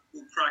we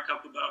will crack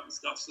up about and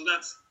stuff. So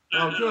that's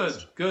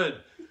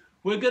Good.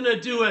 We're gonna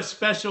do a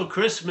special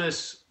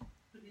Christmas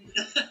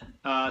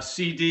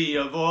CD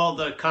of all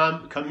the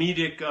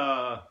comedic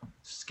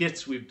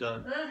skits we've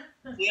done.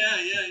 Yeah.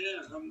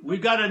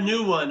 We've got a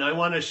new one I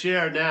want to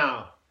share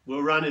now.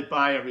 We'll run it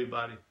by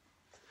everybody.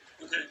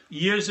 Okay.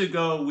 Years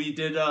ago, we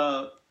did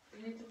You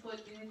need to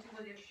put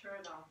your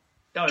shirt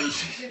on.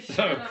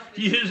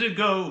 Years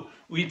ago,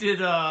 we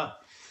did I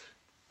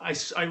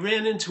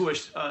ran into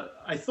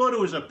I thought it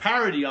was a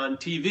parody on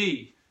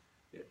TV,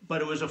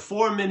 but it was a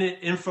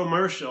 4-minute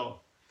infomercial,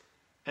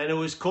 and it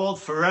was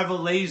called Forever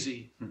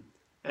Lazy,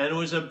 and it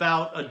was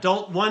about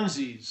adult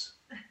onesies,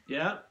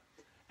 yeah?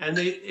 And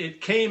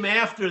it came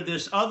after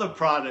this other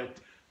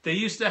product. They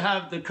used to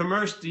have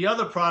the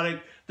other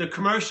product, the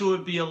commercial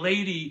would be a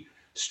lady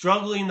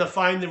struggling to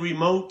find the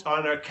remote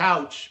on her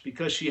couch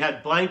because she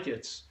had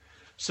blankets.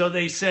 So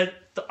they said,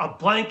 a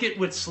blanket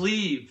with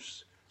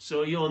sleeves,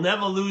 so you'll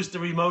never lose the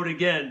remote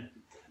again.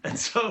 And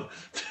so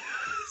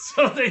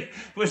they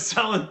were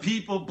selling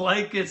people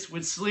blankets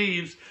with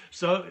sleeves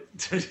so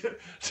to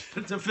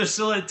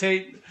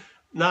facilitate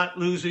not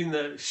losing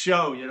the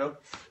show, you know.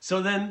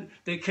 So then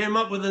they came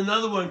up with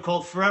another one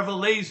called Forever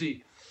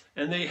Lazy,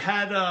 and they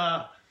had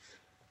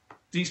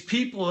these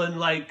people in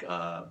like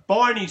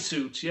Barney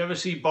suits. You ever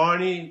see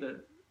Barney,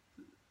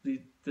 the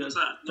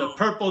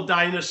purple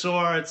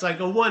dinosaur? It's like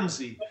a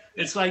onesie.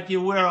 It's like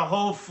you wear a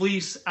whole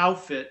fleece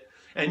outfit,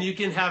 and you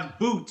can have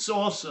boots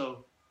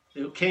also.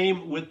 It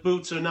came with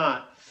boots or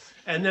not.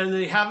 And then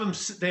they have them.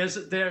 There's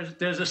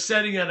a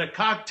setting at a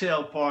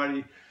cocktail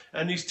party,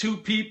 and these two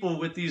people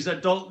with these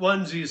adult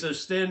onesies are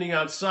standing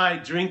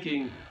outside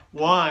drinking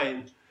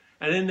wine,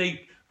 and then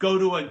they go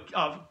to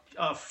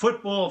a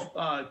football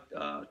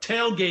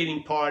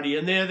tailgating party,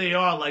 and there they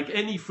are, like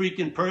any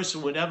freaking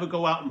person would ever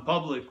go out in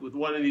public with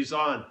one of these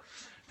on.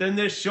 Then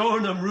they're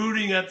showing them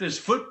rooting at this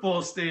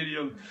football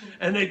stadium,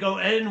 and they go,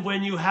 and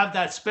when you have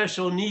that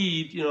special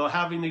need, you know,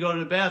 having to go to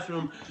the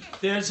bathroom,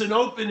 there's an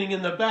opening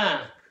in the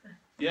back,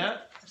 yeah?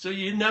 So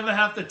you never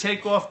have to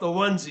take off the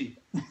onesie.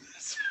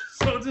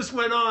 So this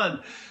went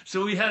on.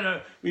 So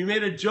we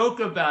made a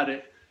joke about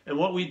it, and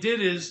what we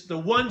did is the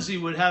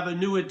onesie would have a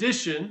new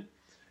addition,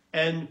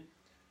 and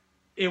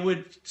it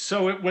would,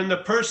 when the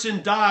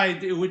person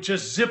died, it would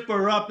just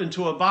zipper up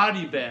into a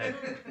body bag.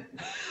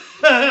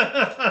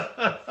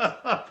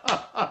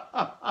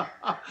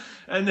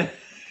 And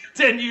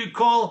then you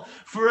call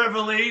Forever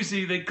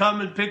Lazy, they come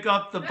and pick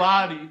up the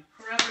body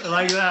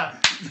like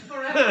that.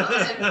 I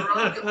was in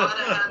drunk. If I'd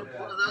have had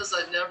one of those,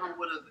 I never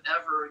would have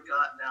ever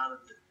gotten out of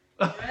it.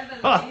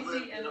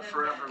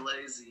 Forever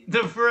Lazy.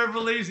 The Forever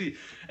Lazy.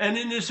 And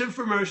in this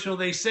infomercial,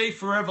 they say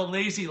Forever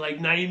Lazy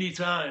like 90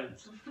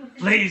 times.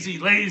 Lazy,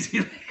 lazy.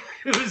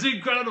 It was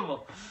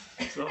incredible.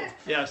 So,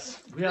 yes.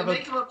 They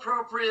make them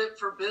appropriate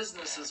for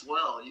business as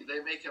well. They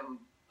make them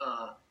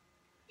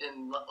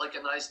in like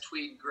a nice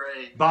tweed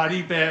gray.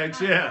 Body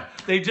bags, yeah.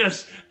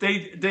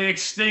 They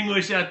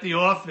extinguish at the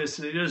office.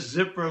 They just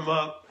zipper them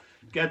up,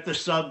 get the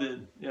sub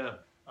in, yeah.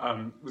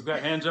 We've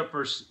got hands up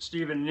for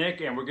Steve and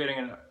Nick, and we're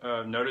getting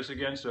a notice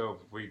again, so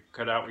if we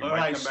cut out, we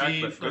might come back.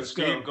 Steve, but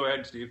Steve, go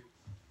ahead, Steve.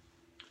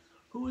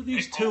 Who are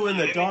these two in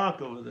the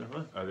dark over there,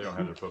 huh? They don't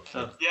have their books.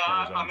 Yeah,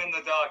 I'm in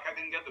the dark. I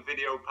didn't get the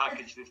video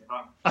package this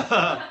time.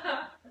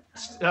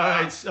 All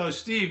right, so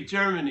Steve,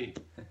 Germany.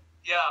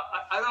 Yeah,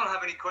 I don't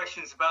have any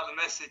questions about the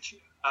message.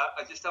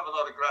 I just have a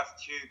lot of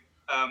gratitude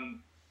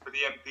for the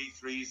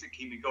MP3s that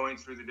keep me going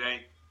through the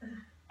day.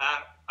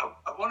 I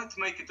wanted to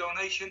make a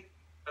donation,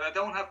 but I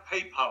don't have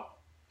PayPal.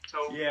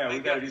 So yeah, maybe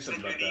we got I to do can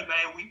send something you about an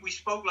that. email. We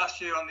spoke last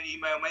year on the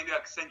email. Maybe I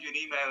could send you an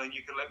email and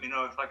you can let me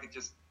know if I could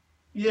just...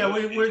 Yeah,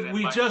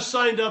 we just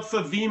signed up for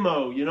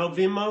Vimo. You know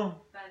Vimo?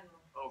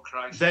 Oh,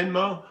 Christ.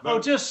 Venmo?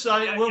 Just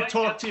sign. We'll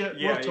talk to you.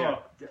 Yeah, we'll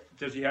talk.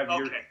 Does he have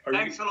your... Okay,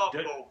 thanks a lot,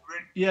 Paul.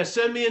 Yeah,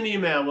 send me an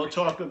email. We'll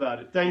talk about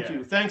it. Thank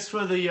you. Thanks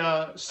for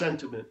the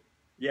sentiment.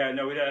 Yeah,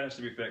 no, that has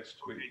to be fixed.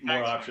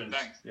 More options.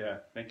 Thanks. Yeah,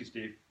 thank you,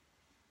 Steve.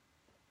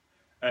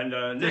 And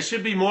there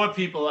should be more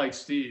people like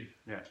Steve.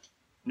 Yeah.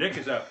 Nick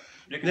is up.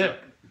 Nick is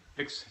up.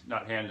 Nick's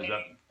not hand is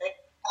up.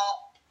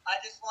 I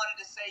just wanted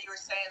to say, you were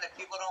saying that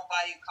people don't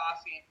buy you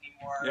coffee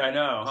anymore. Yeah, I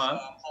know, huh?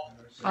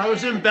 I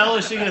was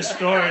embellishing a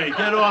story.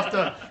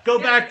 Go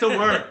back to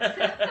work.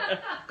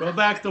 Go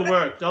back to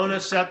work. Don't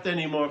accept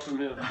any more from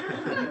him.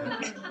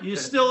 You're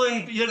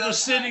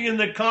just sitting in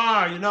the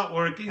car. You're not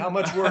working. How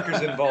much work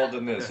is involved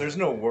in this? There's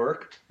no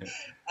work.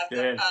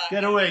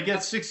 Get away. Get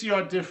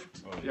 6-yard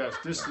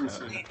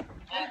distancing.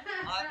 On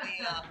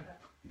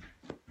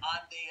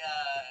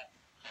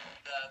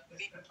the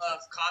theme of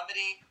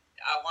comedy,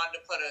 I wanted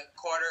to put a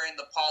quarter in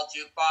the Paul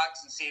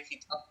jukebox and see if he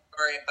told a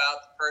story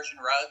about the Persian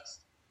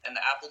rugs and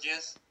the apple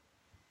juice.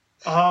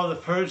 Oh, the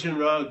Persian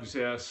rugs,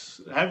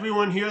 yes.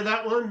 Everyone hear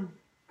that one?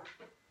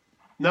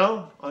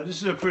 No? Oh,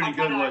 this is a pretty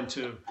good one,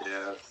 too.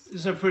 Yes.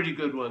 This is a pretty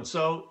good one.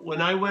 So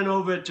when I went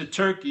over to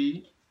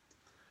Turkey,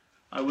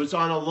 I was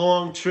on a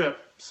long trip.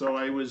 So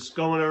I was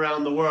going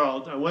around the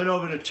world. I went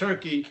over to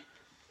Turkey,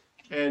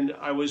 and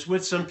I was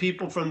with some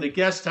people from the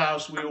guest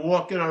house. We were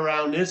walking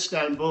around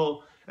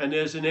Istanbul, and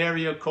there's an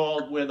area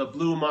called where the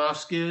Blue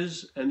Mosque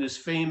is, and this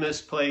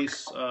famous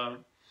place,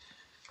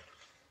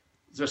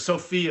 the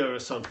Sophia or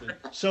something.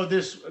 So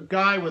this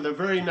guy with a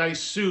very nice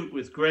suit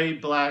with gray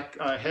black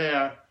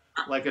hair,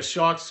 like a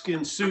shark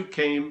skin suit,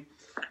 came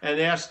and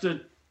asked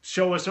to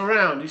show us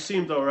around. He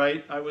seemed all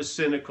right. I was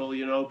cynical,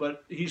 you know,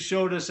 but he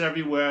showed us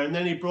everywhere. And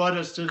then he brought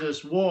us to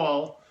this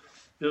wall.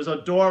 There's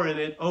a door in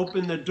it,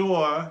 opened the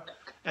door,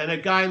 and a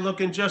guy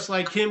looking just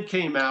like him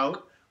came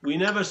out. We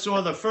never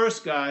saw the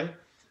first guy.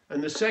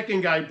 And the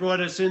second guy brought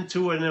us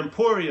into an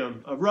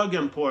emporium, a rug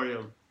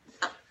emporium.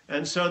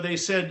 And so they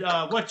said,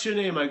 what's your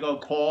name? I go,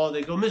 Paul.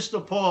 They go,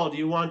 Mr. Paul, do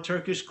you want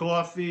Turkish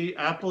coffee,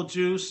 apple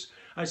juice?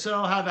 I said,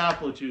 I'll have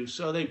apple juice.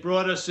 So they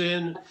brought us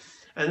in,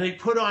 and they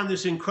put on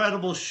this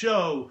incredible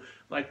show,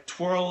 like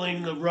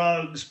twirling the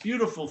rugs,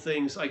 beautiful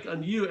things.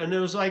 And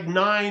there was like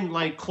 9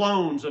 like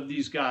clones of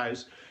these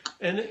guys.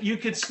 And you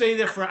could stay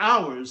there for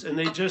hours, and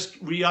they just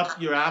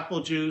re-up your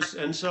apple juice.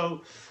 And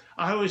so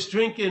I was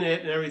drinking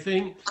it and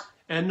everything.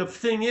 And the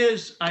thing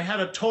is, I had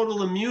a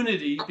total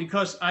immunity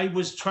because I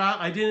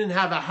didn't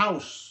have a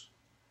house.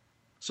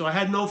 So I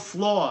had no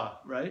floor,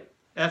 right?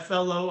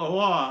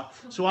 F-L-O-O-R.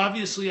 So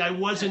obviously I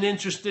wasn't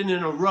interested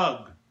in a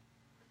rug.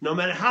 No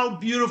matter how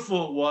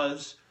beautiful it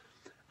was,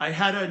 I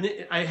had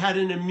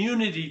an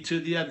immunity to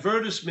the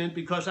advertisement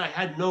because I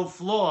had no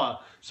floor.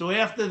 So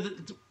after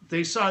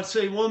they started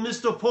saying, well,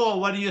 Mr. Paul,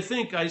 what do you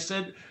think? I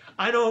said,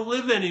 I don't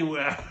live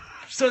anywhere.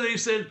 So they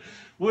said,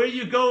 where are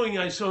you going?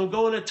 I said, I'm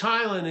going to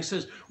Thailand. He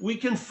says, we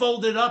can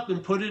fold it up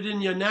and put it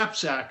in your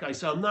knapsack. I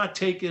said, I'm not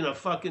taking a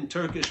fucking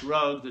Turkish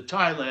rug to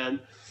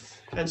Thailand.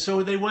 And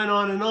so they went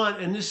on,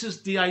 and this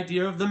is the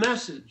idea of the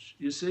message,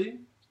 you see?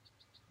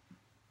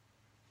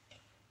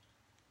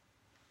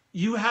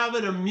 You have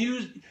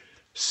an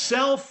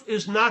self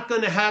is not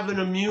going to have an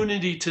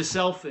immunity to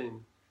selfing.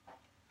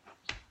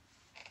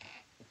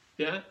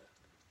 Yeah?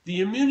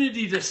 The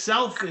immunity to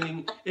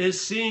selfing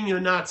is seeing you're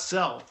not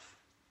self.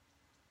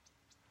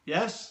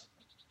 Yes?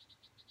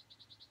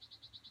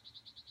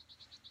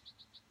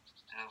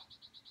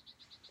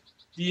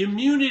 The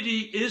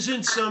immunity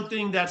isn't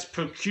something that's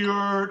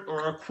procured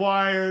or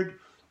acquired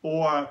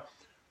or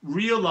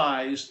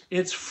realized.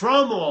 It's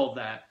from all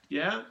that,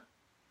 yeah?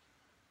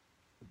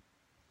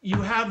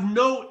 You have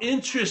no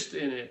interest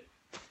in it.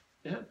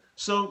 Yeah?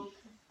 So,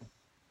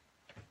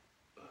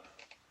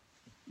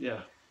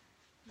 yeah.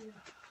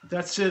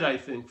 That's it, I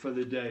think, for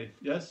the day.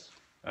 Yes?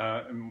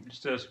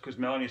 Just because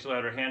Melanie still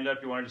had her hand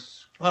up, you want to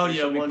just... Oh,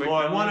 yeah, one quick,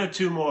 more. Melanie? 1 or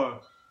 2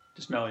 more.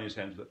 Just Melanie's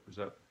hand was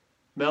up.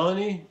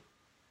 Melanie?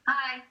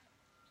 Hi.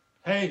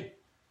 Hey.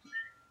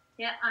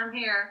 Yeah, I'm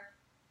here.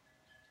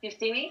 You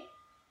see me?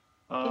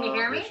 Can you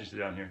hear me? She's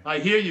down here. I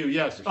hear you,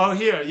 yes. Oh,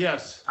 here,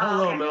 yes.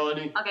 Hello, okay.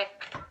 Melanie. Okay.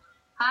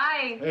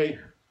 Hi. Hey.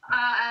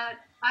 I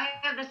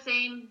have the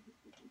same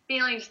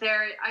feelings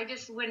there. I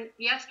just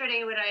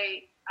yesterday when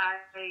I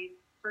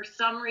for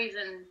some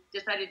reason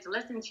decided to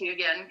listen to you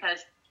again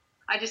because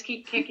I just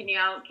keep kicking you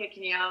out.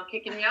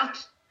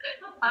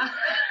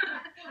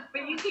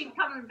 But you keep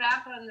coming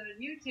back on the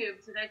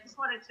YouTubes, and I just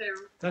wanted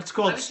to. That's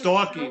called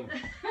stalking.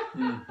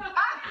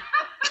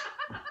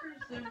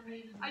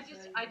 I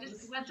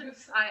just wasn't.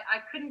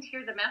 I couldn't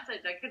hear the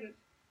message. I couldn't.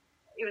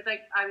 It was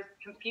like I was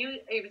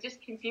confused. It was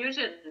just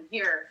confusion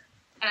here.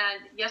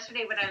 And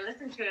yesterday when I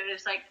listened to it,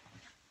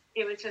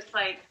 it was just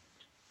like,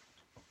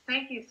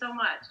 thank you so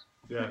much.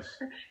 Yes.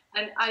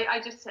 And I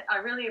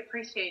really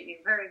appreciate you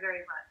very, very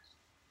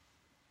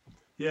much.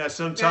 Yeah,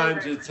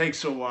 sometimes it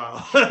takes a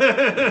while. But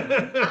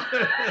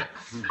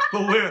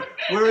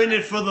we're in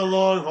it for the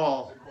long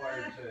haul.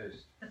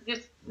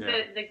 Just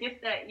the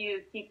gift that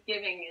you keep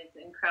giving is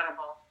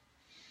incredible.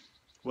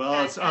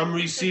 Well, I'm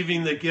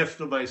receiving the gift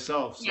of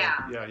myself. So,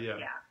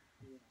 yeah.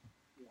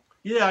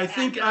 Yeah, I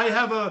think I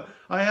have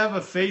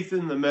a faith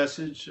in the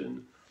message,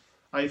 and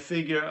I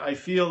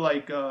feel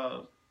like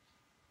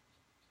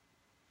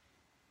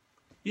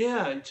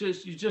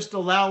you just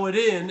allow it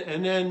in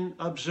and then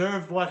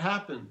observe what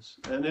happens.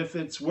 And if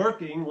it's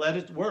working, let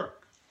it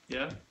work.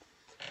 Yeah.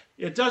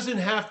 It doesn't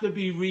have to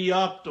be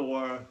re-upped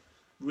or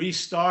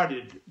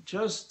restarted.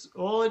 Just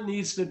all it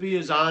needs to be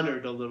is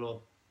honored a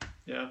little.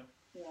 Yeah.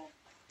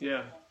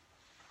 Yeah.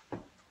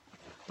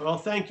 Well,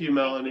 thank you,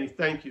 Melanie.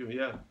 Thank you.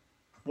 Yeah.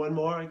 One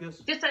more, I guess.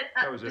 Just a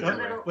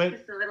little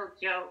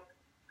joke.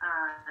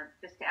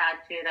 Just to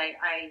add to it,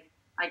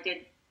 I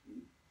did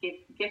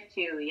gift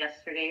you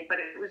yesterday, but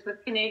it was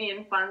with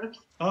Canadian funds.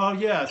 Oh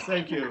yeah,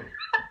 thank you.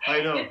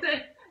 I know.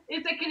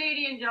 It's a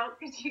Canadian joke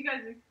because you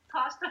guys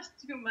cost us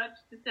too much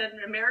to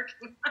send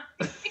American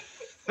money.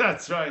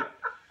 That's right.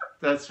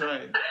 That's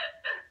right.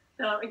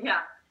 So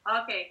yeah,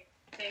 okay.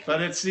 Thank but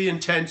you. It's the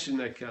intention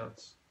that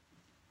counts.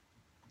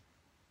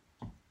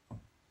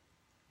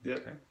 Yeah.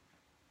 Okay.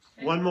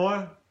 One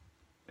more?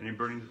 Any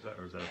burning desire,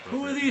 or is that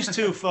Who are appropriate? these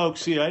two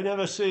folks here? I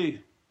never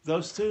see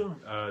those two.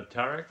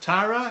 Tarek?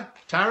 Tara?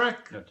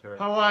 Tarek? No, Tarek.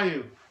 How are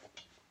you?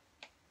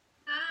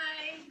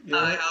 Hi.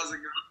 Hi, how's it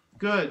going?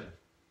 Good.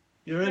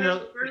 You're in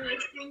a... We're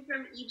listening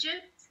from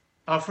Egypt.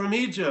 Oh, from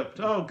Egypt.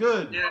 Oh,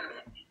 good. Yeah.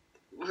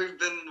 We've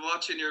been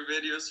watching your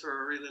videos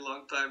for a really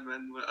long time,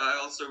 and I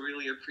also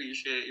really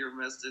appreciate your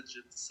message.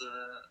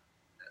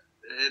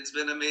 It's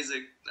been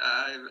amazing,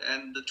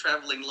 and the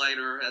traveling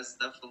lighter has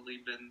definitely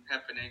been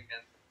happening,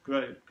 and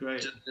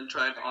Great. just been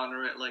trying to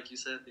honor it, like you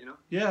said, you know.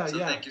 Yeah, so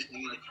yeah. Thank you so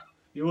much.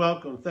 You're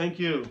welcome. Thank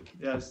you.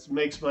 Yes,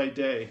 makes my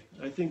day.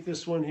 I think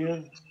this one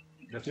here.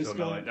 That's This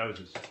still guy? not, that was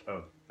just,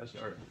 oh, that's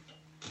art.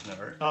 Isn't that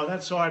art? Oh,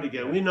 that's art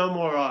again. We know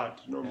more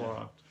art. No more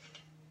art.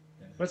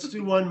 Let's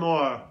do one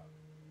more.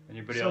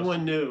 Anybody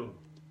Someone new.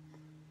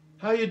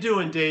 How you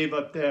doing, Dave,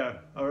 up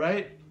there? All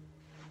right?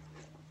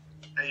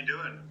 How you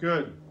doing?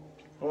 Good.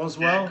 All's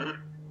Yeah, well? good.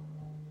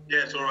 Yeah,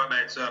 it's all right,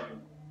 mate.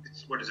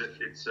 It's what is it?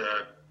 It's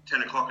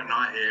 10 o'clock at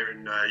night here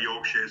in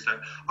Yorkshire. So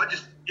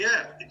it's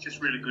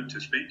just really good to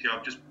speak to you.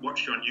 I've just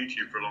watched you on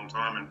YouTube for a long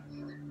time, and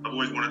I've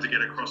always wanted to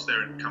get across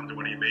there and come to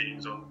one of your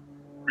meetings on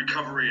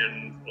recovery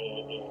and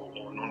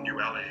or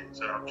non-duality.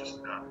 So I'm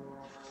just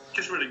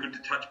really good to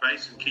touch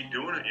base and keep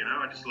doing it. You know,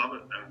 I just love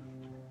it.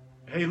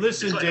 Hey,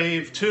 listen, It's like-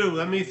 Dave, too.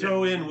 Let me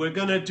throw in. We're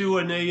going to do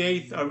an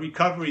a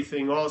recovery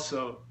thing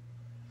also.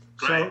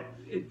 So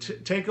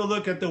take a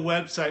look at the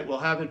website. We'll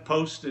have it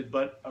posted,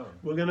 but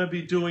we're going to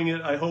be doing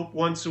it, I hope,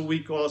 once a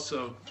week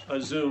also, a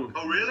Zoom.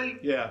 Oh, really?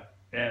 Yeah.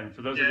 And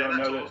for those who Yeah, don't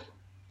that's know awesome.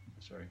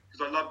 that, sorry.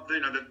 Because I love,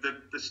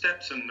 the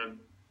steps and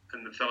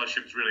the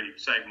fellowships really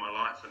saved my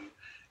life, and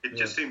it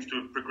just seems to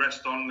have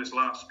progressed on this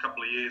last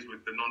couple of years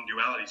with the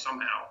non-duality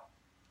somehow.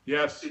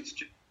 Yes. It's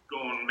just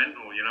gone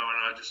mental, you know,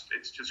 and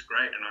it's just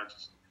great, and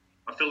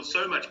I feel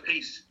so much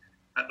peace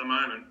at the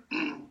moment,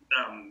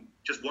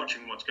 just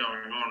watching what's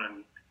going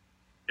on,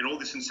 and all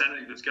this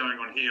insanity that's going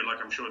on here, like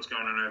I'm sure it's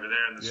going on over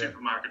there, and the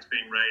supermarkets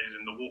being raided,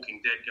 and the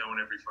Walking Dead going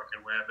every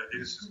fucking where. But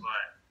I'm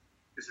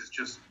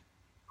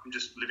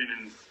just living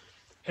in.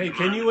 Hey,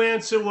 can you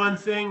answer one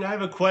thing? I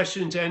have a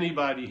question to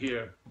anybody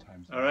here.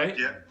 All right?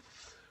 Yeah.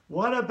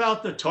 What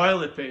about the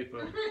toilet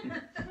paper?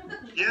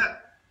 Yeah.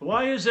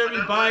 Why is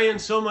everybody buying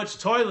so much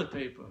toilet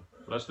paper?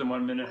 Less than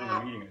 1 minute in the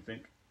meeting, I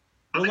think.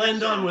 We'll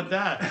end on with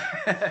that.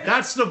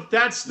 That's the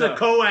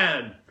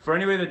koan. For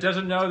anybody that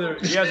doesn't know,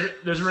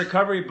 there's a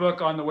recovery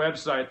book on the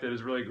website that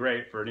is really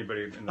great for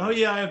anybody. Oh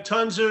yeah, I have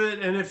tons of it,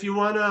 and if you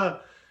wanna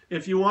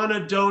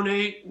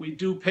donate, we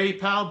do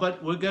PayPal,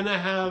 but we're gonna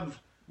have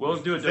We'll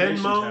do a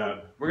donation Venmo.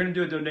 tab. We're going to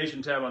do a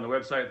donation tab on the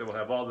website that will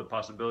have all the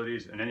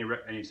possibilities and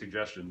any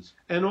suggestions.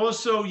 And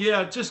also,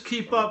 just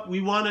keep up. We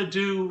want to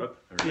do,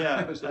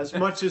 as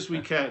much as we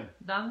can.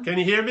 Done? Can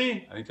you hear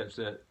me? I think that's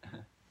it.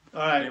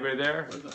 All right. Anybody there?